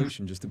that's the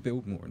solution, just to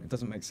build more, and it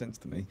doesn't make sense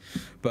to me.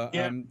 But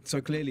so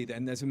clearly,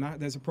 then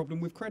there's a problem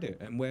with credit,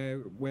 and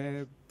where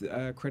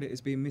credit is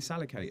being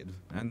misallocated.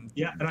 And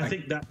I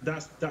think that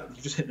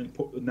you just hit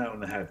the nail on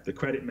the head. The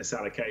credit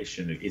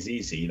misallocation is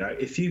easy.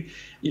 If you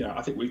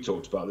I think we've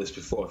talked about this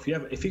before. If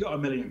you got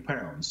 £1 million,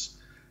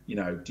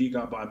 do you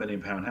go and buy £1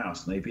 million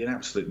house? And they'd be an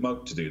absolute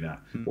mug to do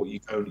that. Or you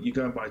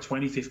go and buy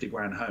 20, 50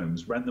 grand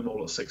homes, rent them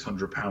all at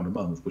 £600 a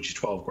month, which is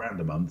 12 grand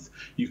a month.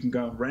 You can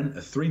go and rent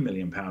a £3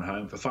 million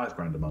home for 5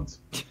 grand a month.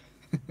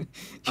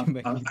 and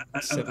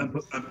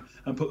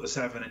put the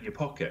 7 in your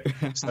pocket.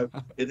 So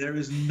there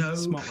is no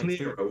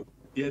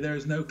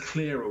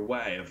clearer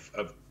way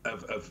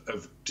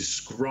of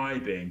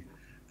describing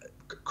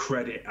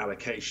credit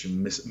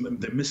allocation,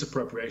 the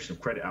misappropriation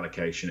of credit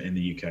allocation in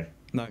the UK.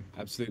 No,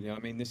 absolutely. I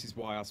mean, this is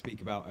why I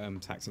speak about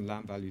taxing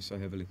land value so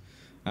heavily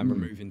and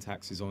removing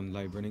taxes on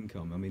labour and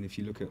income. I mean, if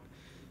you look at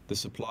the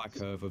supply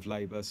curve of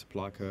labour,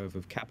 supply curve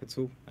of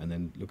capital, and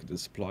then look at the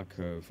supply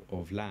curve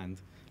of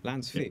land's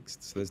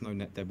fixed, so there's no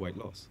net deadweight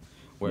loss.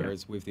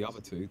 Whereas with the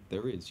other two,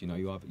 there is.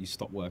 You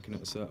stop working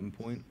at a certain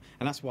point,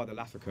 and that's why the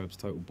Laffer curve's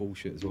total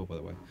bullshit as well, by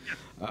the way.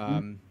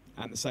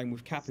 And the same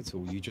with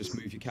capital. You just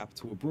move your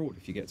capital abroad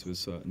if you get to a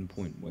certain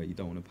point where you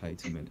don't want to pay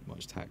too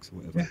much tax or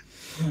whatever.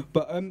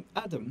 But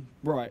Adam,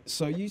 right,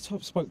 so you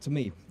spoke to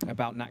me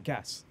about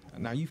natgas.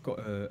 Now you've got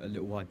a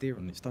little idea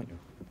on this, don't you?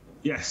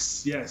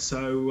 Yes, yeah.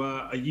 So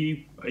are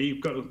you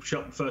got to show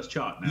up the first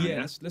chart now?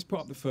 Yeah, let's put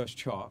up the first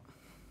chart.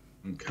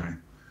 Okay.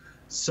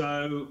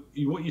 So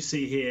what you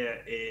see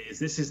here is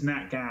this is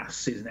natgas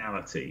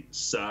seasonality.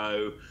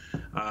 So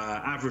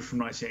average from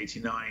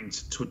 1989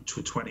 to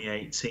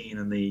 2018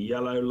 in the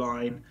yellow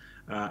line,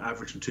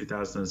 average from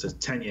 2000 as a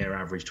 10-year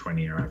average,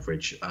 20-year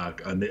average,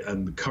 and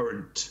the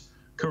current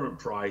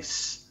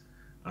price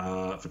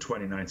for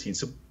 2019.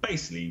 So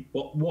basically,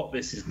 what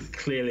this is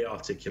clearly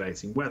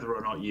articulating, whether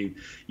or not you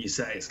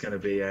say it's going to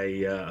be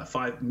a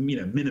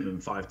minimum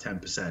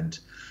 5-10%,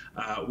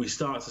 we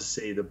start to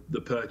see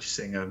the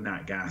purchasing of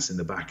nat gas in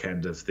the back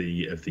end of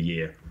the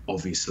year.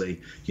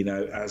 Obviously,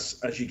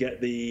 as you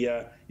get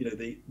the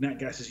nat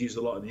gas is used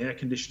a lot in the air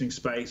conditioning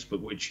space,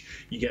 but which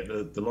you get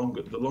the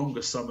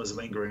longer summers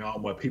lingering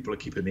on where people are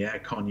keeping the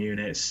aircon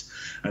units,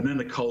 and then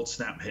the cold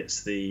snap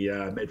hits the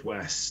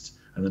Midwest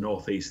and the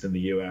Northeast in the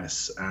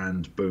US,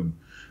 and boom,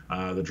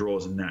 the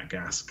draws of nat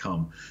gas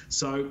come.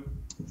 So,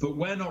 but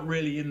we're not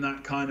really in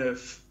that kind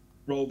of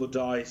roll the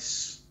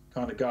dice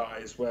kind of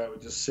guys where we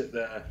just sit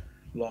there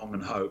long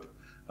and hope,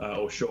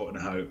 or short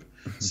and hope.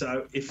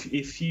 So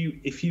if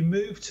you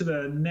move to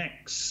the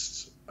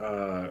next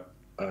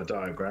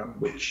diagram,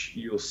 which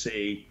you'll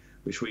see,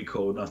 which we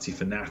call nutty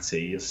for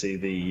natty, you'll see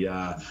the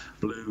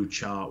blue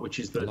chart, which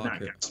is the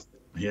nat gas.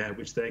 Yeah,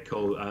 which they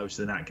call which is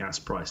the nat gas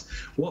price.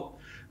 What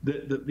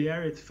the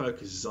area to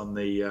focus is on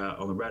the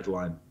red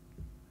line,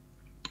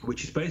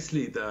 which is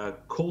basically the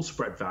call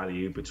spread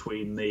value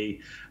between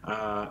the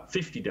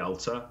 50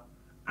 delta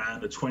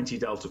and the 20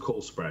 delta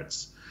call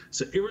spreads.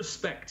 So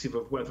irrespective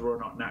of whether or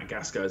not nat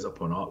gas goes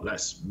up or not,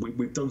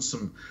 we've done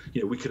some,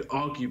 we could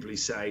arguably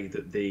say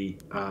that the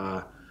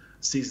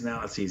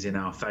seasonality is in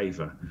our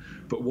favour.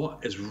 But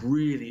what is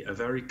really a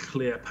very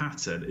clear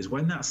pattern is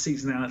when that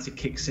seasonality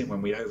kicks in,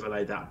 when we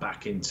overlay that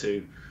back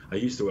into, I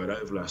used the word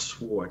overlay, I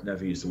swore I'd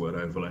never use the word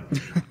overlay.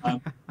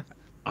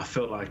 I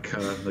feel like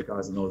the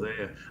guys in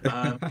Nordea.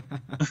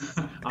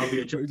 I'll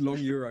be long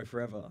euro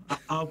forever.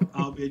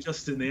 I'll be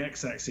adjusting the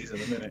x-axis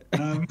in a minute.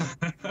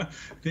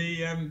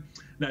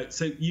 No,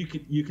 so you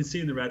can see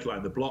in the red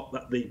line the block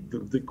that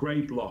the grey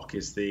block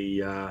is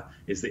the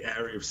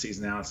area of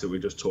seasonality that we're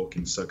just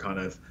talking. So kind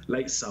of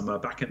late summer,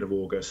 back end of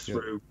August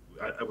through.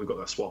 We've got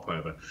that swap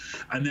over,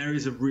 and there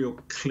is a real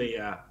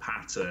clear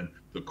pattern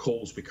that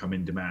calls become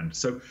in demand.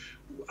 So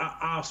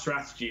our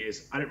strategy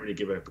is I don't really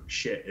give a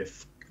shit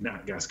if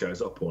nat gas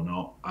goes up or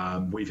not.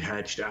 We've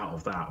hedged out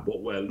of that.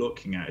 What we're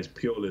looking at is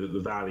purely that the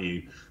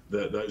value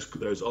that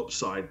those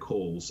upside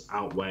calls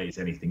outweighs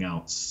anything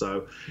else.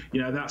 So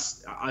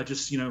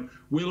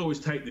we'll always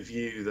take the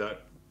view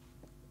that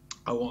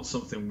I want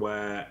something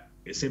where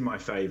it's in my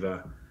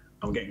favor,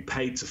 I'm getting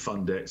paid to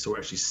fund it, so we're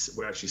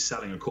actually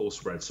selling a call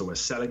spread. So we're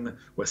selling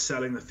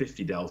the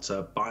 50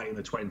 delta, buying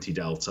the 20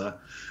 delta,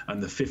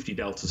 and the 50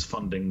 delta's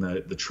funding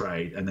the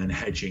trade, and then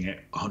hedging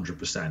it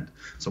 100%.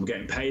 So I'm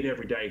getting paid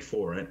every day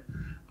for it,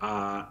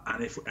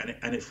 and if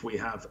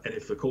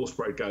the call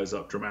spread goes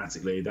up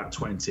dramatically, that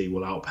 20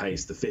 will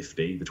outpace the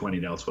 50, the 20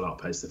 delta will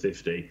outpace the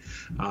 50,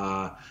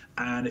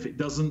 and if it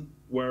doesn't,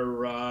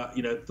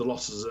 the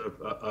losses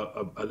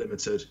are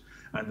limited,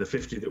 and the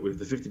 50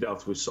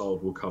 delta we've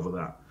sold will cover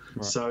that.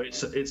 Right. So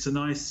it's a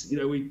nice,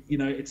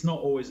 it's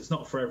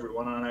not for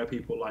everyone. I know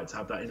people like to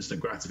have that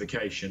instant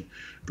gratification,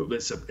 but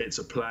it's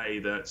a play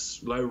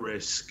that's low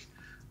risk.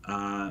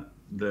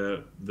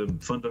 The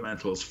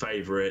fundamentals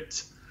favour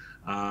it.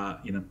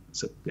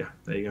 So yeah,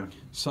 there you go.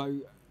 So,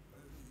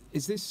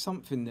 is this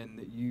something then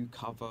that you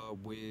cover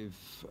with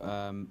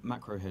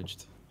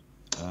Macrohedged?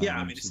 Yeah,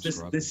 I mean,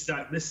 this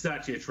is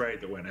actually a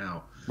trade that went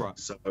out. Right.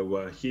 So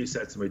Hugh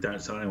said to me,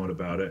 "Don't tell anyone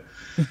about it."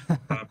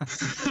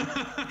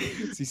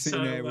 He's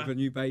sitting there with a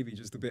new baby,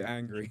 just a bit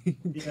angry.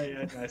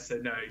 Yeah. I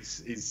said no.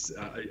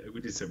 We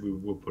did say we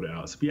will put it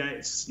out. So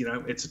yeah,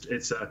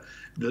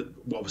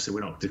 obviously we're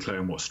not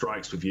declaring what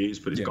strikes we've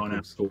used, but it's gone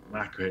out to all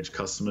Macrohedged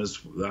customers,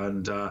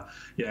 and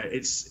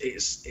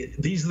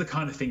these are the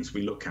kind of things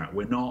we look at.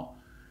 We're not,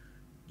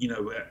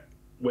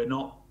 we're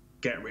not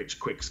get rich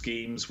quick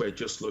schemes. We're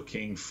just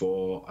looking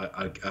for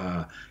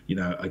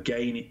a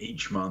gain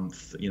each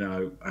month,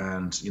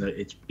 and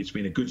it's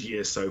been a good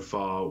year so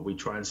far. We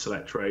try and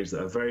select trades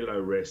that are very low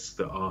risk,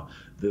 that are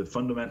the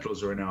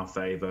fundamentals are in our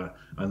favor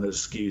and the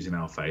skews in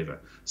our favor.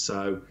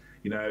 So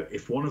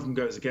if one of them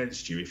goes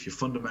against you, if you're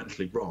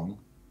fundamentally wrong,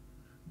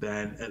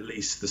 then at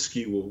least the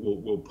skew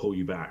will pull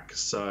you back.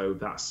 So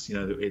that's,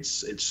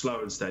 it's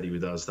slow and steady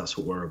with us. That's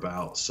what we're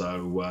about.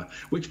 So,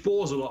 which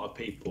bores a lot of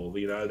people.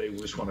 They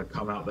just want to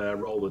come out there,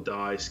 roll the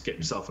dice, get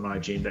yourself an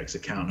IG index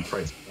account and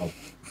pray to God.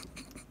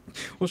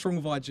 What's wrong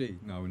with IG?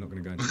 No, we're not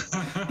going to go into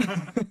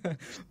that.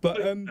 But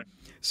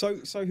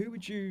so who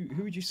would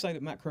you say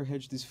that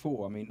Macrohedged is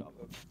for? I mean,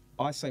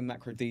 I say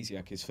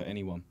Macrodesiac is for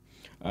anyone.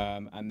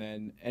 And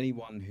then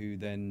anyone who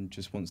then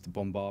just wants to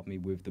bombard me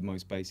with the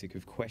most basic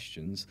of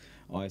questions,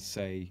 I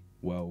say,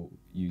 well,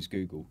 use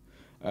Google,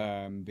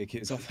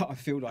 because I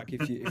feel like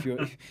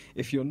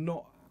if you're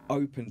not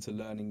open to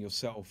learning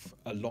yourself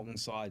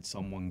alongside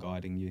someone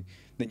guiding you,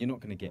 then you're not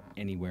going to get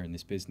anywhere in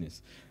this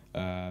business.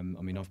 I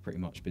mean, I've pretty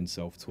much been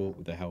self-taught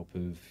with the help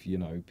of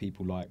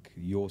people like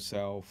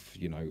yourself,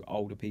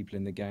 older people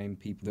in the game,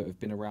 people that have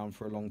been around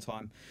for a long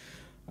time,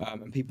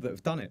 and people that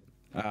have done it.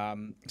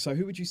 So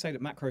who would you say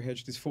that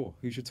Macrohedged is for?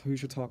 Who's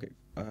your target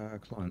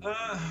client?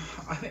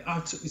 I think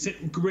it's a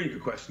really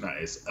good question. That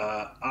is,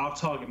 our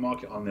target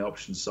market on the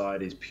option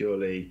side is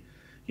purely,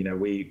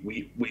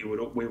 we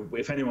would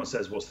if anyone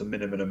says what's the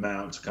minimum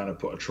amount to kind of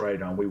put a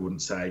trade on,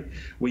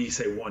 we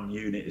say one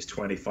unit is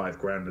 25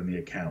 grand in the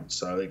account,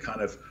 so it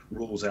kind of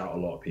rules out a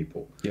lot of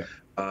people. Yeah.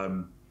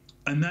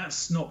 And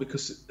that's not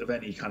because of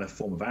any kind of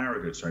form of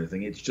arrogance or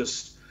anything. It's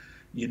just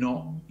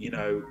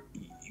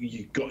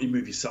you've got to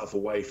move yourself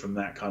away from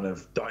that kind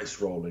of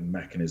dice rolling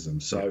mechanism.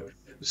 So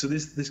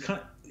this kind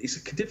of, it's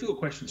a difficult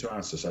question to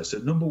answer. So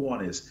number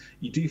one is,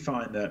 you do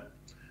find that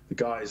the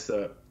guys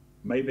that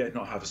maybe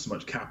not have so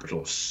much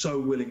capital are so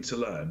willing to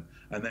learn,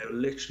 and they're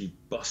literally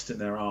busting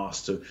their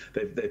ass to.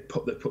 They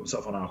put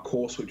themselves on our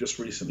course we've just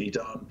recently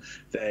done.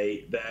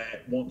 They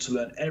want to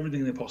learn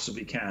everything they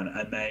possibly can,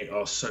 and they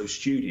are so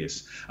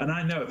studious. And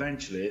I know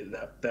eventually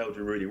that they'll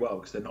do really well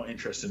because they're not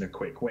interested in a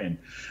quick win.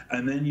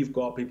 And then you've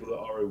got people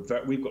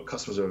that we've got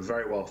customers that are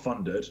very well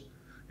funded.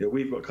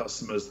 We've got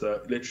customers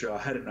that literally are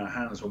head in our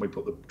hands when we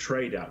put the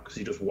trade out because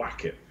you just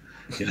whack it.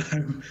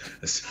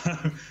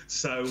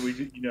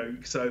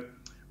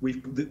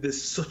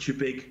 There's such a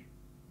big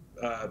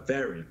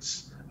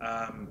variance,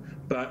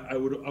 but I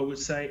would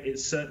say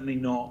it's certainly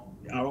not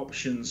our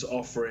options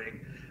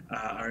offering.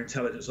 Our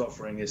intelligence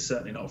offering is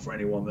certainly not for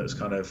anyone that's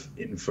kind of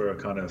in for a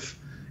kind of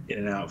in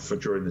and out for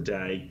during the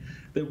day.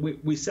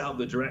 We set up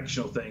the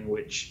directional thing,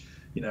 which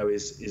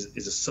is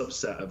a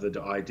subset of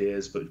the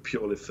ideas, but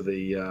purely for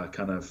the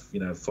kind of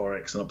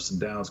forex and ups and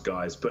downs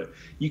guys. But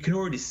you can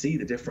already see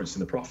the difference in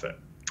the profit.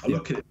 I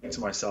look at it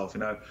to myself,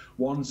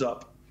 one's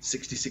up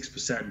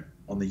 66%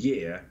 on the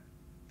year,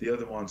 the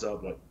other one's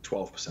up like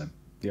 12%.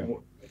 Yeah.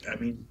 I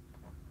mean,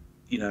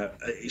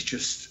 it's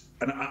just,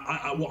 and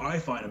what I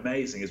find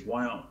amazing is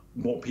why aren't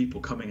more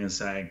people coming and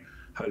saying,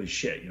 holy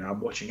shit, I'm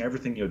watching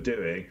everything you're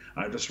doing.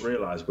 I just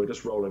realized we're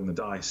just rolling the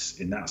dice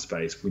in that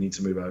space. We need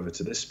to move over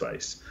to this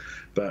space.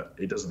 But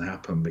it doesn't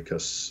happen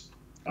because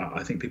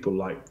I think people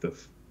like the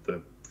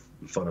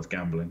fun of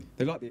gambling.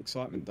 They like the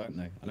excitement, don't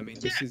they? And I mean,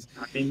 this is...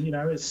 I mean,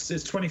 it's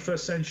 21st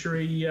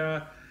century,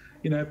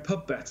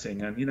 pub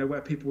betting, and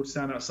where people would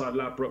stand outside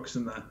Ladbrokes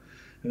in the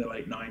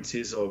late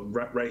 90s, or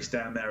race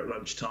down there at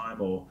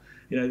lunchtime, or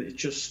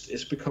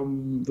it's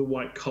become the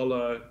white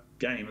collar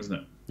game, isn't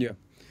it? Yeah,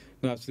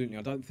 no, absolutely.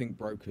 I don't think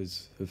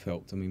brokers have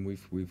helped. I mean,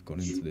 we've gone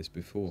into this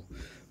before,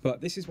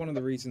 but this is one of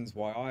the reasons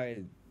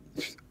why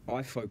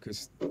I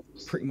focus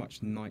pretty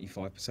much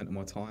 95% of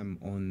my time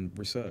on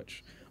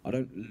research. I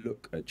don't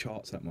look at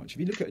charts that much. If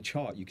you look at a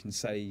chart, you can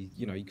say,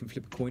 you can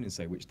flip a coin and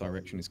say which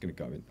direction it's going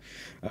to go in.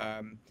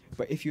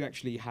 But if you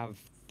actually have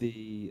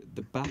the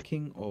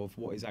backing of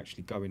what is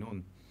actually going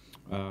on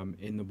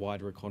in the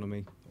wider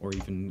economy, or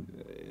even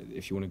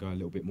if you want to go a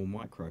little bit more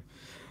micro,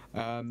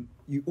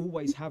 you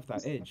always have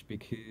that edge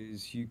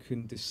because you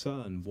can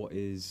discern what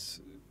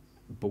is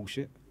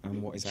bullshit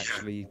and what is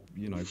actually,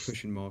 you know,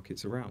 pushing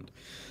markets around.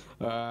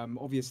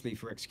 Obviously,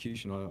 for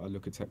execution, I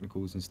look at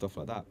technicals and stuff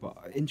like that.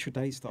 But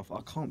intraday stuff,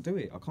 I can't do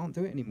it. I can't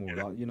do it anymore.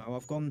 Like, you know,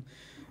 I've gone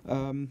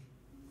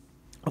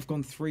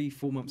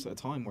 3-4 months at a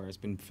time where it's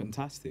been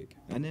fantastic,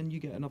 and then you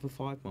get another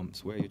 5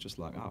 months where you're just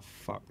like, oh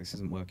fuck, this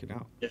isn't working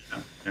out. Yeah.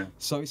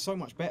 So it's so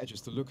much better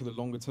just to look at the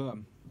longer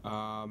term,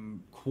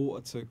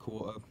 quarter to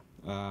quarter,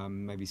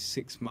 maybe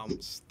 6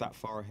 months that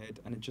far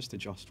ahead, and then just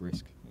adjust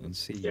risk and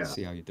see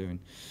how you're doing.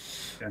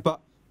 Yeah. But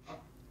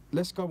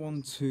let's go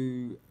on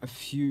to a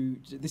few.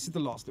 This is the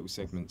last little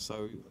segment.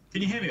 So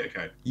can you hear me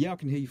okay? Yeah, I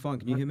can hear you fine.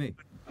 Can you hear me?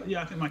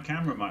 Yeah, I think my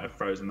camera might have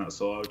frozen,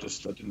 that's all. I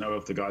didn't know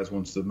if the guys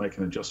wanted to make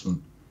an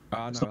adjustment. No,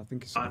 I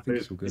think it's all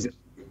good.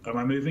 Am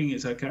I moving?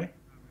 It's okay?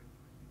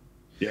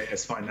 Yeah,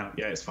 it's fine now.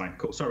 Yeah, it's fine.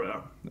 Cool. Sorry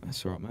about that.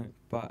 That's all right, mate.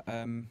 But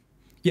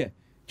yeah,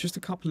 just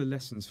a couple of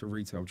lessons for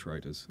retail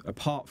traders,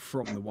 apart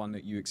from the one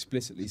that you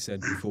explicitly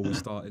said before we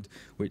started,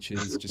 which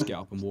is just get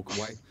up and walk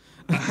away,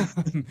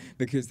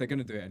 because they're going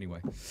to do it anyway.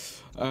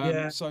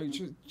 So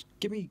just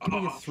give me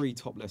your 3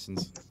 top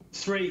lessons.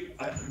 3.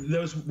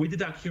 We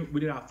did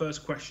our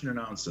first question and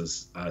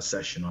answers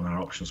session on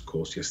our options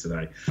course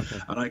yesterday,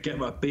 and I get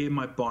my bee in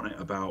my bonnet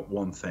about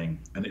one thing,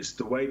 and it's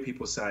the way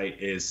people say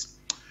is,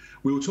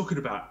 we were talking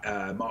about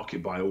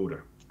market by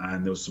order.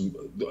 And there was some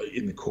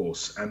in the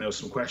course, and there were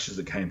some questions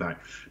that came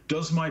back.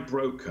 Does my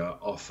broker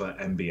offer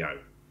MBO?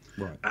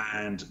 Right.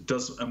 And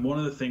one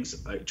of the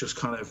things that just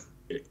kind of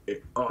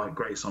it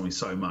grates on me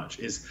so much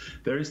is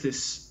there is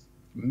this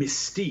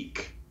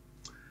mystique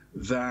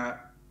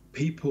that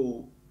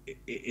people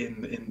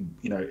in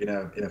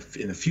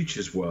a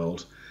futures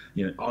world,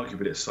 you know,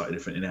 arguably it's slightly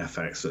different in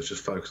FX. Let's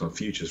just focus on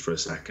futures for a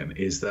second.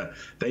 Is that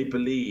they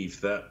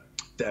believe that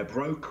their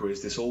broker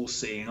is this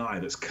all-seeing eye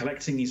that's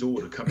collecting his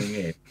order coming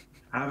in,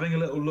 having a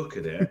little look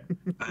at it,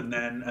 and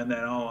then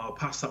I'll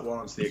pass that one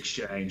on to the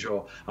exchange,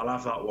 or I'll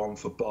have that one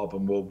for Bob,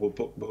 and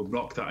we'll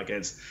knock that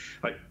against.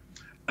 Like,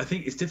 I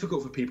think it's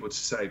difficult for people to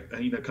say,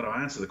 and, you know, kind of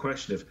answer the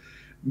question of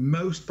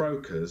most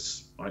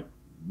brokers, like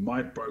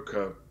my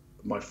broker,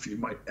 my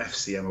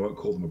FCM, I won't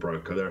call them a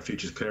broker, they're a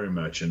futures clearing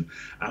merchant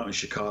out in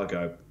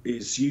Chicago,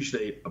 is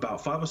usually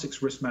about 5 or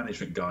 6 risk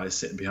management guys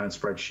sitting behind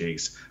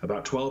spreadsheets,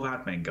 about 12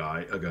 admin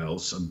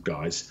girls and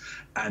guys,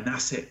 and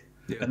that's it.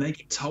 Yeah. And they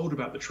get told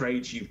about the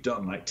trades you've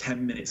done like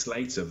 10 minutes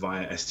later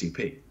via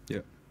STP. Yeah.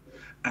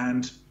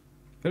 And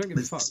they don't give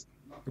a fuck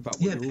about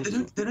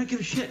what they don't give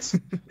a shit.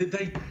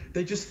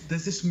 they just,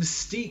 there's this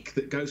mystique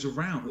that goes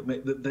around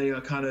that they are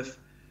kind of,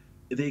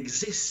 they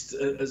exist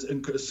as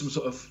some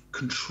sort of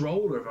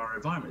controller of our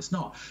environment. It's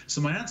not.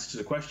 So my answer to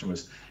the question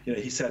was, you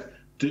know, he said,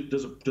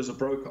 does a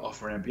broker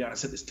offer an MBO? And I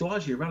said, it's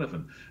largely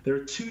irrelevant. There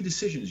are 2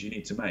 decisions you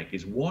need to make.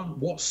 Is one,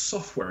 what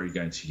software are you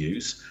going to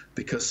use?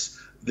 Because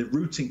the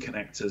routing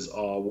connectors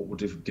are what will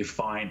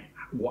define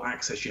what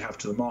access you have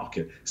to the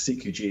market.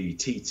 CQG,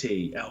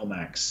 TT,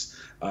 LMAX,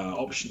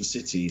 Option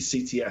City,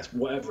 CTS,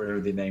 whatever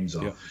the names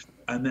are. Yeah.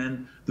 And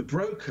then the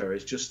broker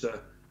is just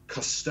a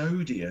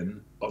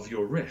custodian of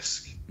your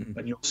risk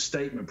and your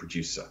statement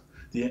producer.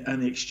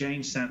 And the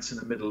exchange stands in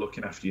the middle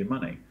looking after your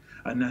money.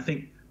 And I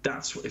think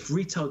that's if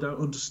retail don't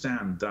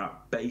understand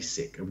that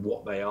basic of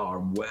what they are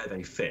and where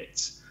they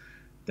fit,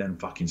 then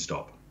fucking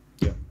stop.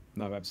 Yeah,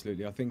 no,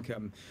 absolutely. I think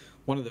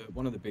one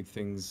of the big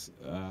things,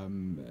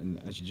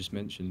 and as you just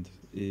mentioned,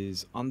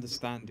 is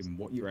understanding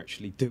what you're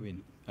actually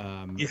doing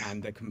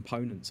and the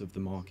components of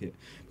the market.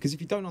 Because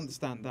if you don't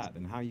understand that,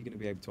 then how are you going to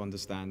be able to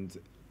understand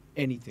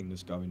anything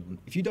that's going on?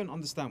 If you don't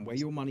understand where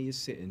your money is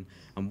sitting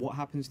and what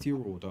happens to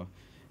your order,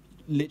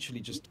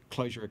 literally just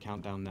close your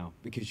account down now,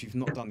 because you've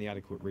not done the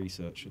adequate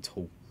research at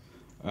all.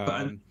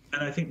 And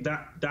I think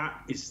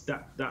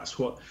that's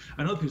what,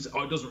 and other people say,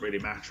 oh, it doesn't really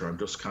matter, I'm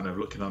just kind of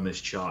looking on this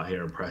chart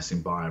here and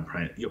pressing buy and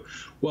praying.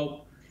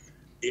 Well,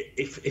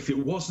 if it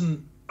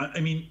wasn't, I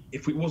mean,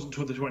 if it wasn't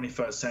till the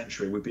 21st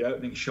century, we'd be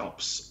opening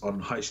shops on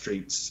high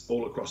streets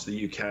all across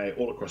the UK,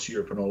 all across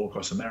Europe, and all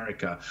across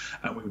America,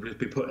 and we would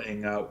be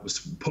pulling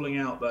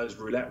out those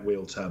roulette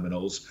wheel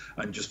terminals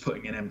and just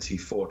putting in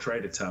MT4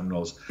 trader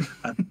terminals,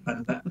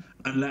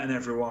 and letting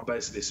everyone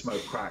basically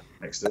smoke crack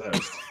next to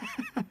those.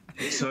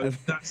 So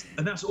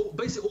that's all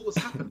basically all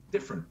that's happened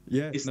different.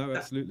 Yeah, no,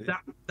 absolutely.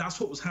 That's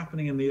what was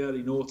happening in the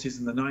early noughties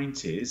and the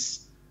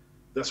 90s.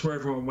 That's where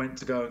everyone went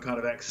to go and kind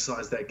of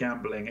exercise their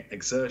gambling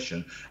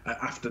exertion.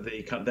 After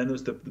then there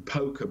was the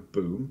poker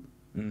boom,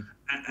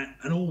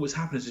 and all that's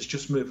happened is it's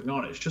just moving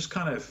on. It's just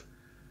kind of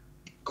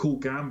cool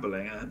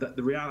gambling, and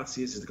the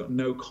reality is they've got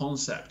no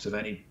concept of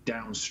any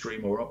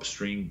downstream or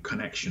upstream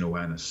connection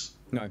awareness.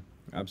 No,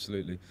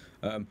 absolutely.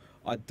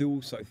 I do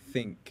also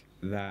think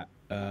that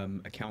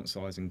account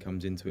sizing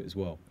comes into it as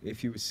well.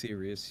 If you were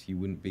serious, you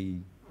wouldn't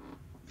be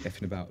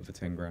effing about with a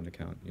 10 grand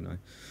account, you know.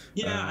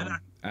 Yeah,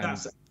 and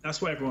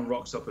that's where everyone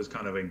rocks up as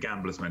kind of a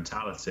gambler's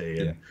mentality,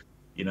 and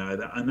you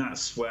know, and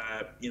that's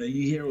where, you know,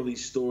 you hear all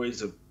these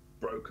stories of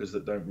brokers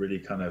that don't really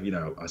kind of,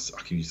 I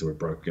can use the word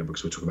broker again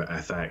because we're talking about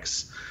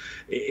FX.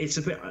 It's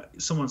a bit.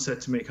 Someone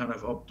said to me, kind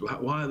of, oh,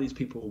 why are these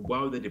people?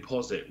 Why would they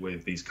deposit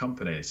with these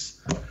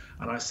companies?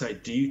 And I say,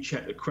 do you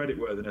check the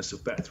creditworthiness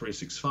of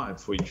Bet365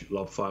 before you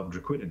lob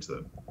 500 quid into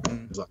them?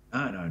 It's like,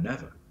 no,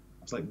 never.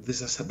 It's like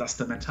that's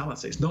the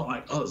mentality. It's not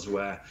like us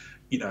where,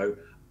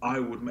 I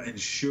would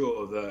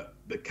ensure that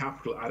the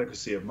capital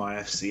adequacy of my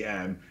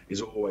FCM is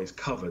always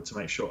covered to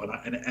make sure,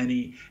 and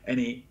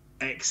any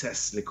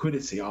excess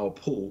liquidity I'll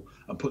pull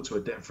and put to a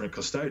different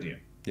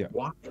custodian. Yeah.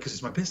 Why? Because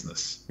it's my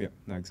business. Yeah.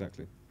 No,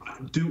 exactly.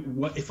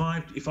 If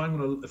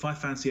I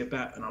fancy a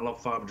bet and I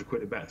love 500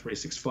 quid in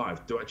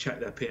Bet365, do I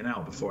check their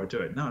P&L before I do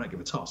it? No, I don't give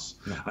a toss.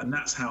 No. And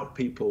that's how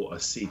people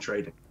see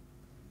trading.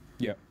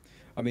 Yeah,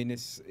 I mean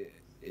it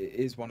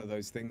is one of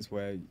those things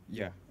where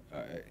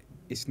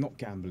it's not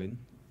gambling.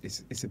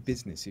 It's a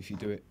business if you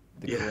do it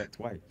the correct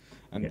way,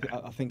 and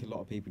I think a lot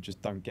of people just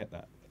don't get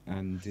that,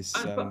 and it's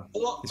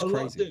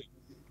crazy.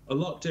 A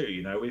lot do.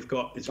 We've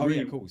got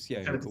of course,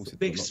 a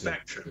big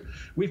spectrum.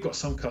 We've got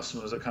some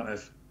customers that kind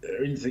of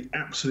are into the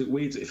absolute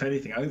weeds. If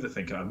anything,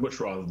 overthinking. I'd much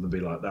rather them be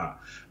like that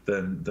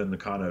than the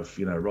kind of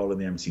rolling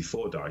the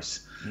MT4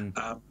 dice.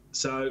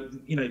 So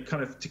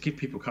kind of to give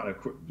people kind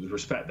of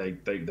respect, they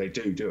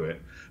do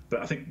it.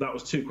 But I think that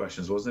was 2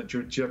 questions, wasn't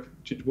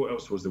it? What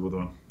else was the other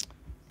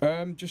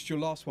one? Just your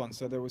last one.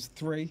 So there was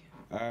 3.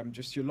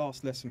 Just your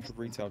last lesson for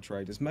retail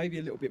traders. Maybe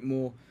a little bit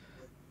more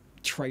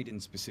trading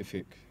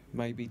specific.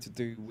 Maybe to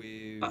do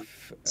with.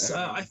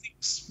 I think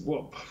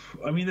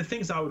the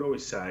things I would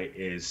always say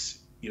is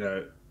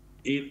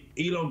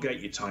elongate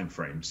your time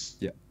frames.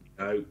 Yeah.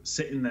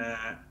 Sitting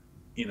there,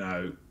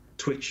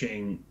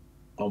 twitching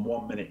on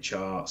 1 minute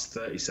charts,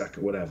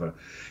 30-second, whatever.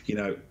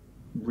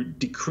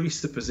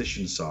 Decrease the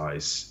position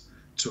size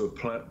to a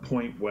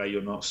point where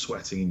you're not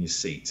sweating in your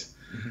seat.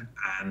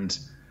 And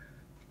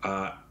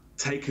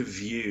take a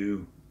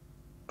view.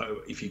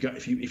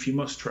 If you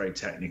must trade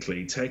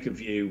technically, take a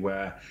view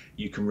where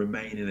you can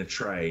remain in a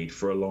trade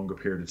for a longer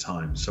period of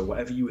time. So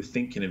whatever you were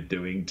thinking of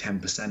doing,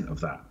 10%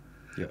 of that,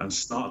 and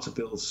start to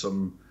build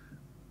some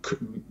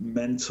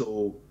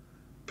mental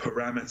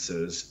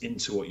parameters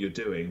into what you're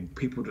doing.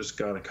 People just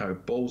go to go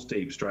balls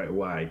deep straight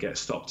away, get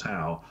stopped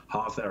out,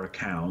 halve their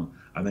account,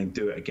 and then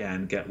do it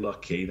again, get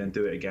lucky, then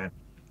do it again.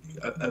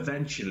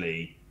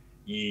 Eventually,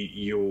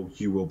 you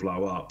will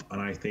blow up.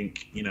 And I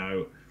think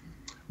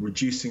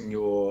reducing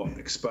your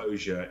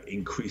exposure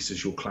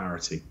increases your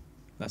clarity.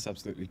 That's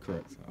absolutely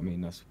correct. I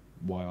mean, that's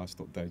why I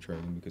stopped day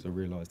trading, because I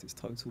realised it's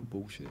total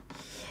bullshit.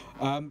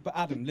 But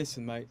Adam,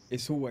 listen, mate,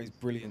 it's always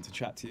brilliant to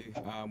chat to you.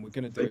 We're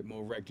going to do it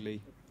more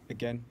regularly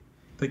again.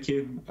 Thank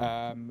you.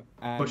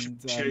 Much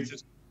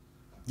appreciated.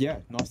 Yeah,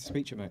 nice to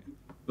speak to you, mate.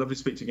 Lovely to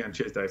speak to you again.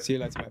 Cheers, Dave. See you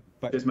later, mate.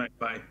 Bye. Cheers, mate.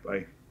 Bye.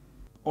 Bye.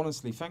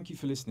 Honestly, thank you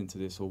for listening to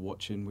this or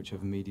watching,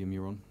 whichever medium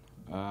you're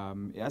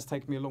on. It has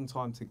taken me a long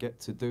time to get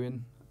to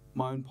doing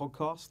my own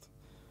podcast.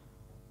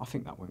 I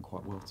think that went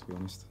quite well, to be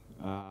honest.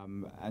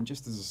 And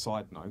just as a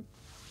side note,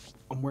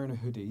 I'm wearing a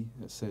hoodie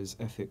that says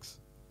ethics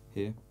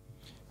here.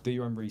 Do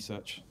your own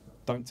research.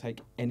 Don't take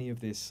any of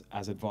this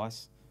as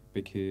advice,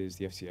 because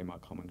the FCA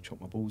might come and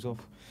chop my balls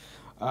off.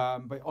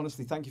 But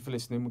honestly, thank you for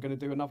listening. We're going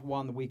to do another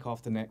one the week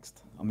after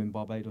next. I'm in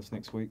Barbados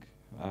next week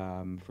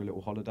for a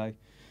little holiday.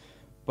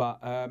 But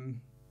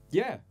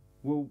yeah,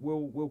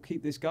 we'll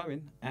keep this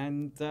going.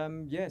 And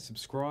yeah,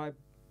 subscribe,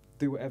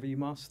 do whatever you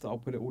must. I'll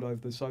put it all over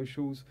the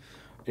socials.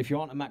 If you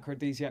aren't a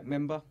Macrodesiac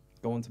member,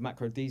 go on to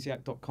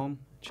macrodesiac.com,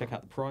 check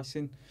out the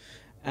pricing,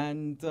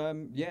 and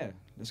yeah,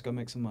 let's go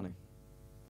make some money.